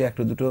 ওখানে যদি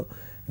একটা দুটো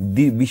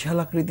বিশাল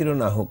আকৃতিরও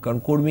না হোক, কারণ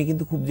কর্মী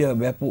কিন্তু খুব যে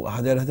ব্যাপক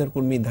হাজার হাজার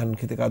কর্মী ধান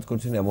খেতে কাজ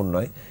করছেন এমন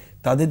নয়,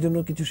 তাদের জন্য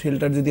কিছু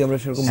শেল্টার যদি আমরা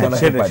সেরকম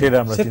বানাতে পারি,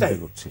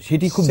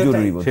 সেটি খুব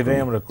জরুরি। সেটাই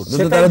আমরা করছি।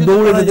 তারা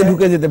দৌড়ে যেতে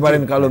ঢুকে যেতে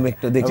পারেন কালো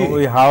মেঘটা দেখে।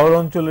 ওই হাওড়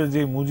অঞ্চলের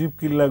যে মুজিব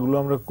কিল্লাগুলো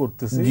আমরা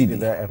করতেছি,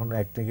 যেটা এখন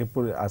একদিকে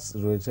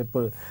রয়েছে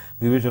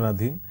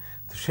বিবেচনাধীন,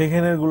 তো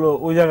সেখানের গুলো,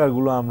 ওই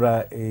জায়গাগুলো আমরা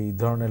এই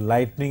ধরনের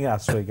লাইটনিং এর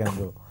আশ্রয়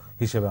কেন্দ্র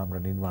হিসেবে আমরা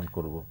নির্মাণ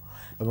করব,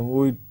 এবং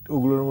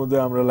ওগুলোর মধ্যে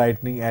আমরা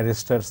লাইটনিং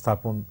অ্যারেস্টার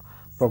স্থাপন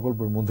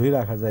প্রকল্পের মধ্যেই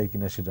রাখা যায়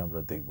কিনা সেটা আমরা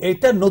দেখব।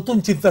 এটা নতুন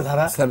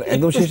চিন্তাধারা। স্যার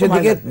একদম শেষের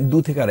দিকে 2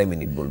 থেকে 2.5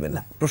 মিনিট বলবেন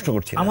না, প্রশ্ন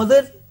করছি।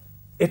 আমাদের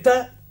এটা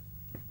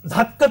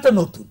ধাক্কাটা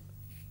নতুন,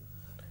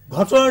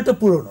 ঘটনাটা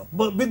পুরনো।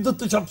 বিদ্যুৎ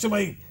তো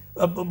সবসময়,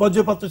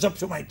 বজ্রপাত তো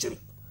সবসময় ছিল,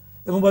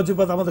 এবং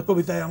বজ্রপাত আমাদের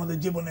কবিতায়, আমাদের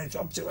জীবনে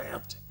সবসময়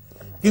আছে।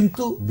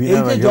 কিন্তু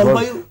এই যে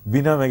জলবায়ু,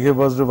 বিনা মেঘে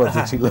বজ্রপাত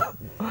ছিল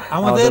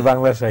আমাদের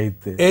বাংলা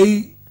সাহিত্যে। এই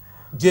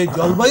যে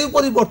জলবায়ু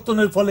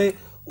পরিবর্তনের ফলে,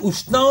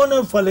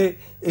 উষ্ণায়নের ফলে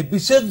এই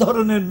বিশেষ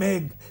ধরনের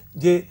মেঘ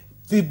যে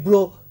তীব্র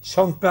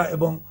শঙ্কা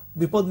এবং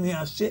বিপদ নিয়ে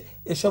আসছে,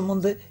 এ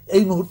সম্বন্ধে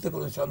এই মুহূর্তে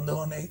কোনো সন্দেহ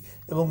নেই।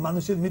 এবং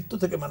মানুষের মৃত্যু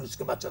থেকে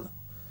মানুষকে বাঁচানো,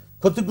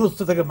 ক্ষতিগ্রস্ত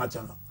থেকে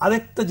বাঁচানো।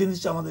 আরেকটা জিনিস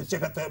আমাদের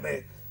শেখাতে হবে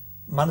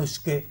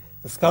মানুষকে,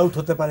 স্কাউট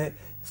হতে পারে,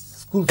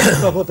 স্কুল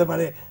শিক্ষক হতে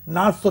পারে,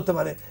 নার্স হতে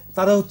পারে,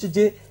 তারা হচ্ছে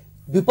যে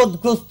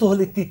বিপদগ্রস্ত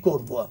হলে কি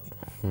করব আমি।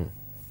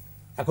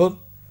 এখন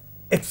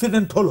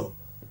অ্যাক্সিডেন্ট হলো,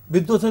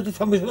 বিদ্যুতের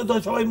সঙ্গে সঙ্গে তো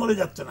সবাই মরে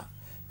যাচ্ছে না,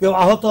 কেউ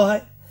আহত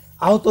হয়,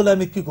 আহত হলে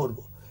আমি কি করব।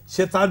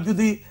 সে তার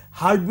যদি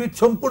হার্টবিট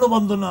সম্পূর্ণ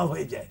বন্ধ না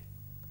হয়ে যায়,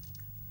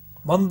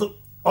 বন্ধ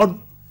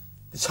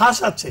শ্বাস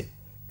আছে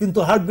কিন্তু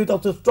হার্টবিট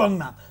অত স্ট্রং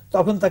না,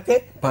 তখন তাকে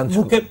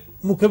মুখে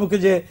মুখে মুখে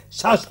যে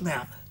শ্বাস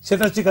নেয়া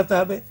সেটা শেখাতে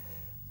হবে।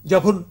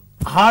 যখন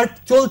হার্ট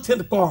চলছে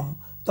কম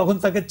তখন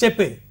তাকে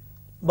চেপে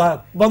বা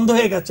বন্ধ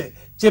হয়ে গেছে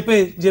চেপে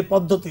যে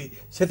পদ্ধতি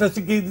সেটা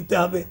শিখিয়ে দিতে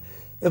হবে।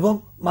 এবং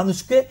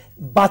মানুষকে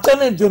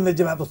বাঁচানোর জন্য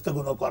যে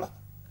ব্যবস্থাগুলো করা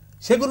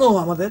সেগুলোও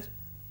আমাদের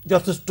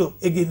যথেষ্ট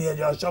এগিয়ে নিয়ে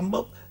যাওয়া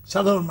সম্ভব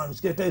সাধারণ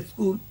মানুষকে। এটা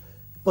স্কুল,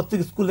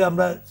 প্রত্যেক স্কুলে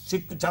আমরা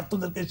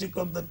ছাত্রদেরকে,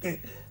 শিক্ষকদেরকে,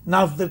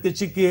 নার্সদেরকে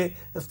শিখিয়ে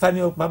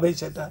স্থানীয়ভাবে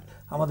সেটা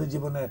আমাদের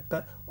জীবনের একটা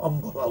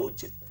অঙ্গ হওয়া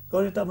উচিত,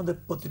 কারণ এটা আমাদের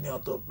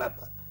প্রতিনিয়ত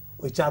ব্যাপার।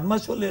 ওই 4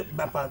 মাস হলে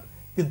ব্যাপার,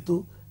 কিন্তু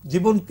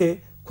জীবনকে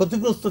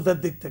ক্ষতিগ্রস্ততার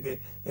দিক থেকে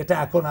এটা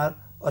এখন আর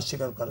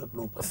অস্বীকার করার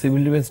কোনো উপায়।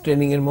 সিভিল ডিফেন্স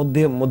ট্রেনিং এর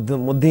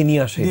মধ্যেই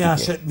নিয়ে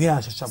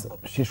আসা সম্ভব।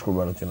 শেষ করবো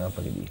আলোচনা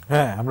আপনাকে দিয়ে।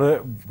 হ্যাঁ, আমরা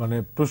মানে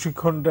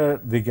প্রশিক্ষণটার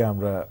দিকে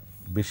আমরা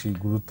বেশি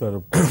গুরুত্ব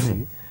আরোপ করছি।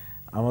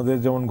 আমাদের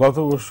যেমন গত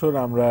বছর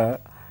আমরা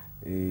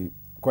এই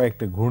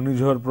কয়েকটা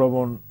ঘূর্ণিঝড়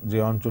প্রবণ যে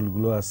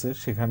অঞ্চলগুলো আছে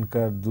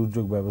সেখানকার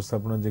দুর্যোগ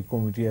ব্যবস্থাপনা যে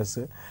কমিটি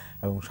আছে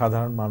এবং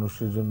সাধারণ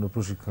মানুষের জন্য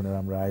প্রশিক্ষণের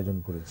আমরা আয়োজন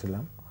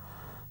করেছিলাম।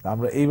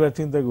 আমরা এইবার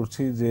চিন্তা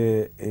করছি যে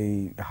এই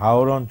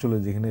হাওড় অঞ্চলে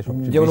যেখানে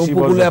যেমন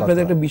উপকূলে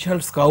আপনাদের একটা বিশাল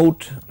স্কাউট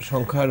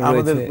সংখ্যা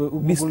রয়েছে,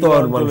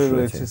 বিস্তর মানুষ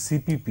রয়েছে,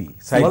 সিপিপি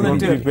সাইক্লোন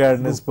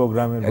প্রিপেয়ারনেস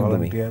প্রোগ্রামের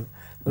ভলান্টিয়ার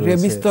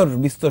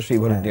বিস্তর সেই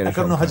ভলান্টিয়ার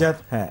 51,000।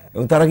 হ্যাঁ,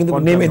 এবং তারা কিন্তু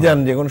নেমে যান,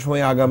 যে কোনো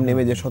সময় আগাম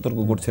নেমে যে সতর্ক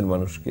করছেন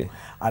মানুষকে।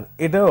 আর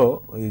এটাও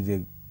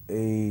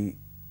এই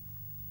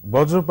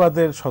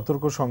বজ্রপাতের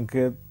সতর্ক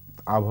সংকেত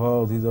আবহাওয়া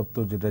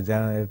অধিদপ্তর যেটা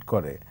জেনারেট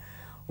করে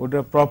ওটা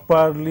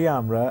প্রপারলি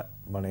আমরা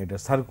মানে এটা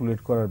সার্কুলেট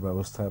করার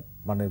ব্যবস্থা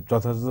মানে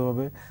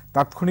যথাযথভাবে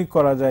তাৎক্ষণিক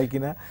করা যায়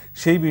কিনা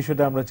সেই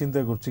বিষয়টা আমরা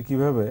চিন্তা করছি।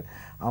 কিভাবে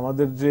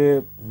আমাদের যে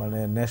মানে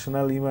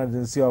ন্যাশনাল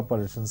ইমার্জেন্সি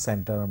অপারেশন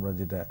সেন্টার আমরা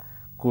যেটা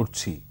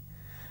করছি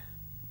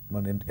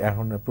মানে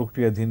এখন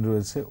প্রক্রিয়াধীন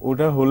রয়েছে,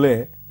 ওটা হলে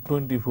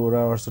 24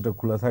 আওয়ার্স ওটা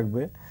খোলা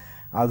থাকবে।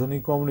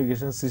 আধুনিক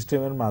কমিউনিকেশন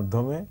সিস্টেমের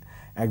মাধ্যমে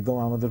একদম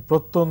আমাদের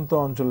প্রত্যন্ত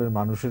অঞ্চলের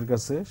মানুষের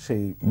কাছে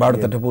সেই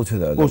বার্তাটা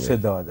পৌঁছে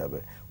দেওয়া যাবে।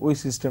 ওই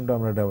সিস্টেমটা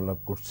আমরা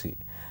ডেভেলপ করছি।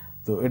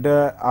 তো এটা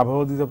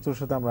আবহাওয়া অধিদপ্তরের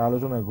সাথে আমরা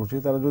আলোচনা করছি,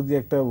 তারা যদি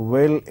একটা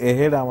ওয়েল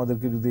এহেড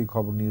আমাদেরকে যদি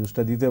খবর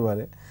নিউজটা দিতে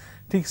পারে,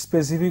 ঠিক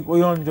স্পেসিফিক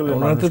ওই অঞ্চলের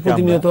মানুষকে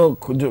প্রতিনিয়ত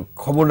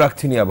খবর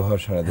রাখছেনই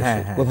আবহাওয়ার সারা দেশে,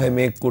 কোথায়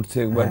মেঘ করছে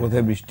বা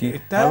কোথায় বৃষ্টি,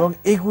 এবং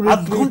এগুলো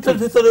 8 ঘন্টার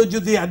ভিতরে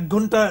যদি 1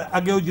 ঘন্টা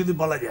আগেও যদি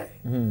বলা যায়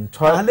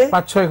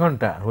 5-6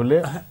 ঘন্টা হলে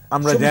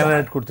আমরা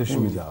জেনারেট করতে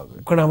সুবিধা হবে।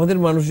 কারণ আমাদের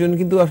মানুষজন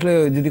কিন্তু আসলে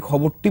যদি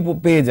খবরটি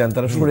পেয়ে যান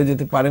তারা সরে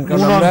যেতে পারেন,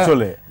 কারণ আমরা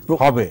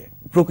হবে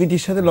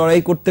প্রকৃতির সাথে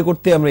লড়াই করতে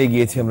করতে আমরা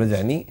এগিয়েছি, আমরা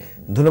জানি।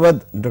 ধন্যবাদ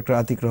ডক্টর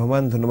আতিক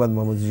রহমান, ধন্যবাদ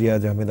মোহাম্মদ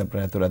রিয়াজ আহমেদ,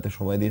 আপনারা এত রাতে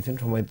সময় দিয়েছেন।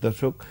 সময়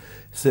দর্শক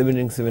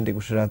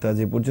 7x7 রাত আজ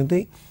এ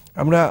পর্যন্তই।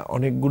 আমরা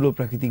অনেকগুলো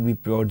প্রাকৃতিক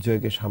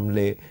বিপর্যয়কে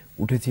সামলে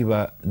উঠেছি বা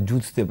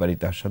যুঝতে পারি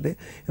তার সাথে,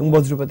 এবং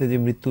বজ্রপাতে যে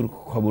মৃত্যুর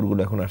খবরগুলো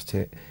এখন আসছে,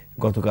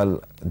 গতকাল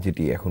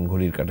যেটি এখন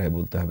ঘড়ির কাঁটায়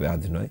বলতে হবে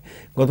আজ নয়,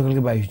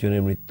 গতকালকে 22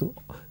 জনের মৃত্যু,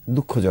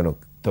 দুঃখজনক।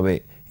 তবে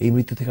এই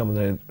মৃত্যু থেকে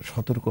আমাদের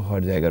সতর্ক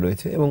হওয়ার জায়গা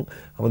রয়েছে, এবং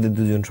আমাদের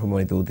দুজন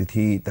সম্মানিত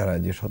অতিথি তারা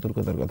যে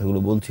সতর্কতার কথাগুলো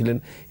বলছিলেন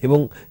এবং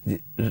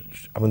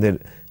আমাদের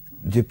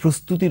যে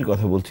প্রস্তুতির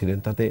কথা বলছিলেন,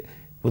 তাতে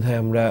বোধহয়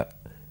আমরা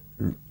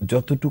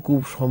যতটুকু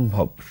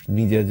সম্ভব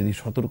নিজেরা যদি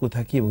সতর্ক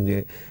থাকি এবং যে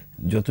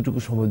যতটুকু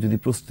সম্ভব যদি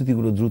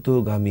প্রস্তুতিগুলো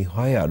দ্রুতগামী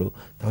হয় আরো,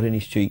 তাহলে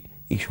নিশ্চয়ই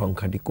এই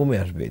সংখ্যাটি কমে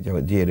আসবে।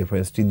 যে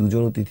রেফারেন্সটি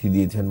দুজন অতিথি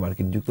দিয়েছেন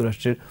মার্কিন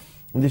যুক্তরাষ্ট্রের,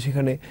 যে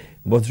সেখানে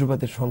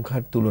বজ্রপাতের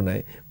সংখ্যার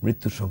তুলনায়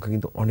মৃত্যুর সংখ্যা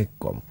কিন্তু অনেক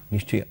কম।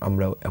 নিশ্চয়ই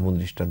আমরাও এমন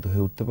দৃষ্টান্ত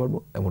হয়ে উঠতে পারবো,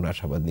 এমন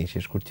আশাবাদ নিয়ে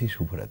শেষ করছি।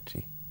 শুভরাত্রি।